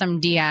get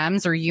some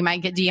DMs, or you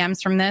might get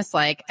DMs from this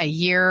like a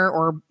year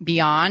or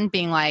beyond,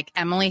 being like,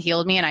 Emily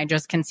healed me and I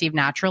just conceived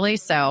naturally.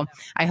 So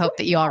I hope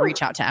that you all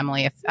reach out to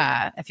Emily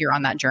if you're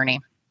on that journey.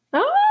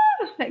 Oh,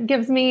 it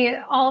gives me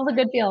all the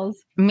good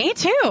feels. Me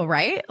too,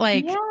 right?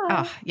 Like,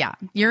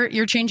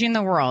 you're changing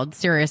the world,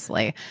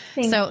 seriously.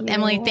 Thank you.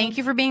 Emily, thank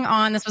you for being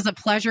on. This was a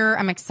pleasure.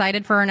 I'm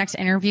excited for our next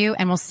interview,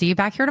 and we'll see you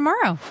back here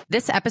tomorrow.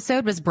 This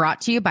episode was brought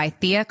to you by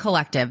Thea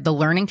Collective, the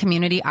learning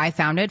community I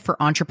founded for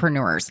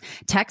entrepreneurs.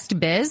 Text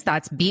BIZ,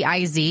 that's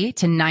BIZ,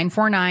 to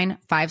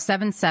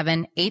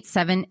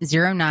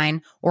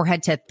 949-577-8709, or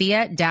head to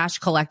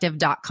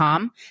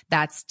thea-collective.com.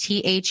 That's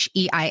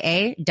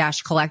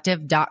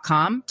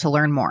THEIA-collective.com to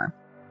learn more.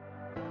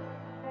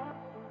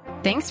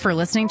 Thanks for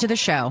listening to the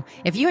show.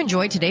 If you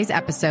enjoyed today's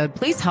episode,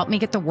 please help me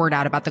get the word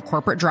out about the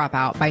corporate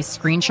dropout by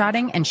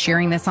screenshotting and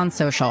sharing this on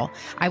social.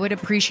 I would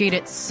appreciate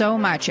it so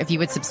much if you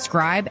would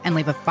subscribe and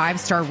leave a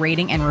 5-star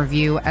rating and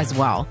review as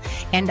well.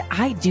 And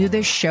I do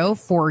this show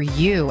for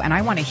you, and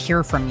I want to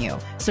hear from you.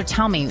 So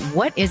tell me,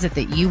 what is it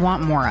that you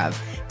want more of?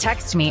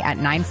 Text me at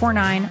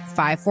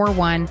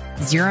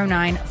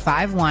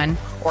 949-541-0951,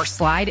 or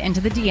slide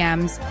into the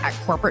DMs at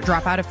Corporate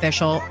Dropout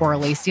Official or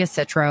Alicia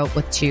Citro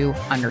with 2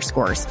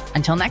 underscores.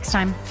 Until next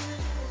time.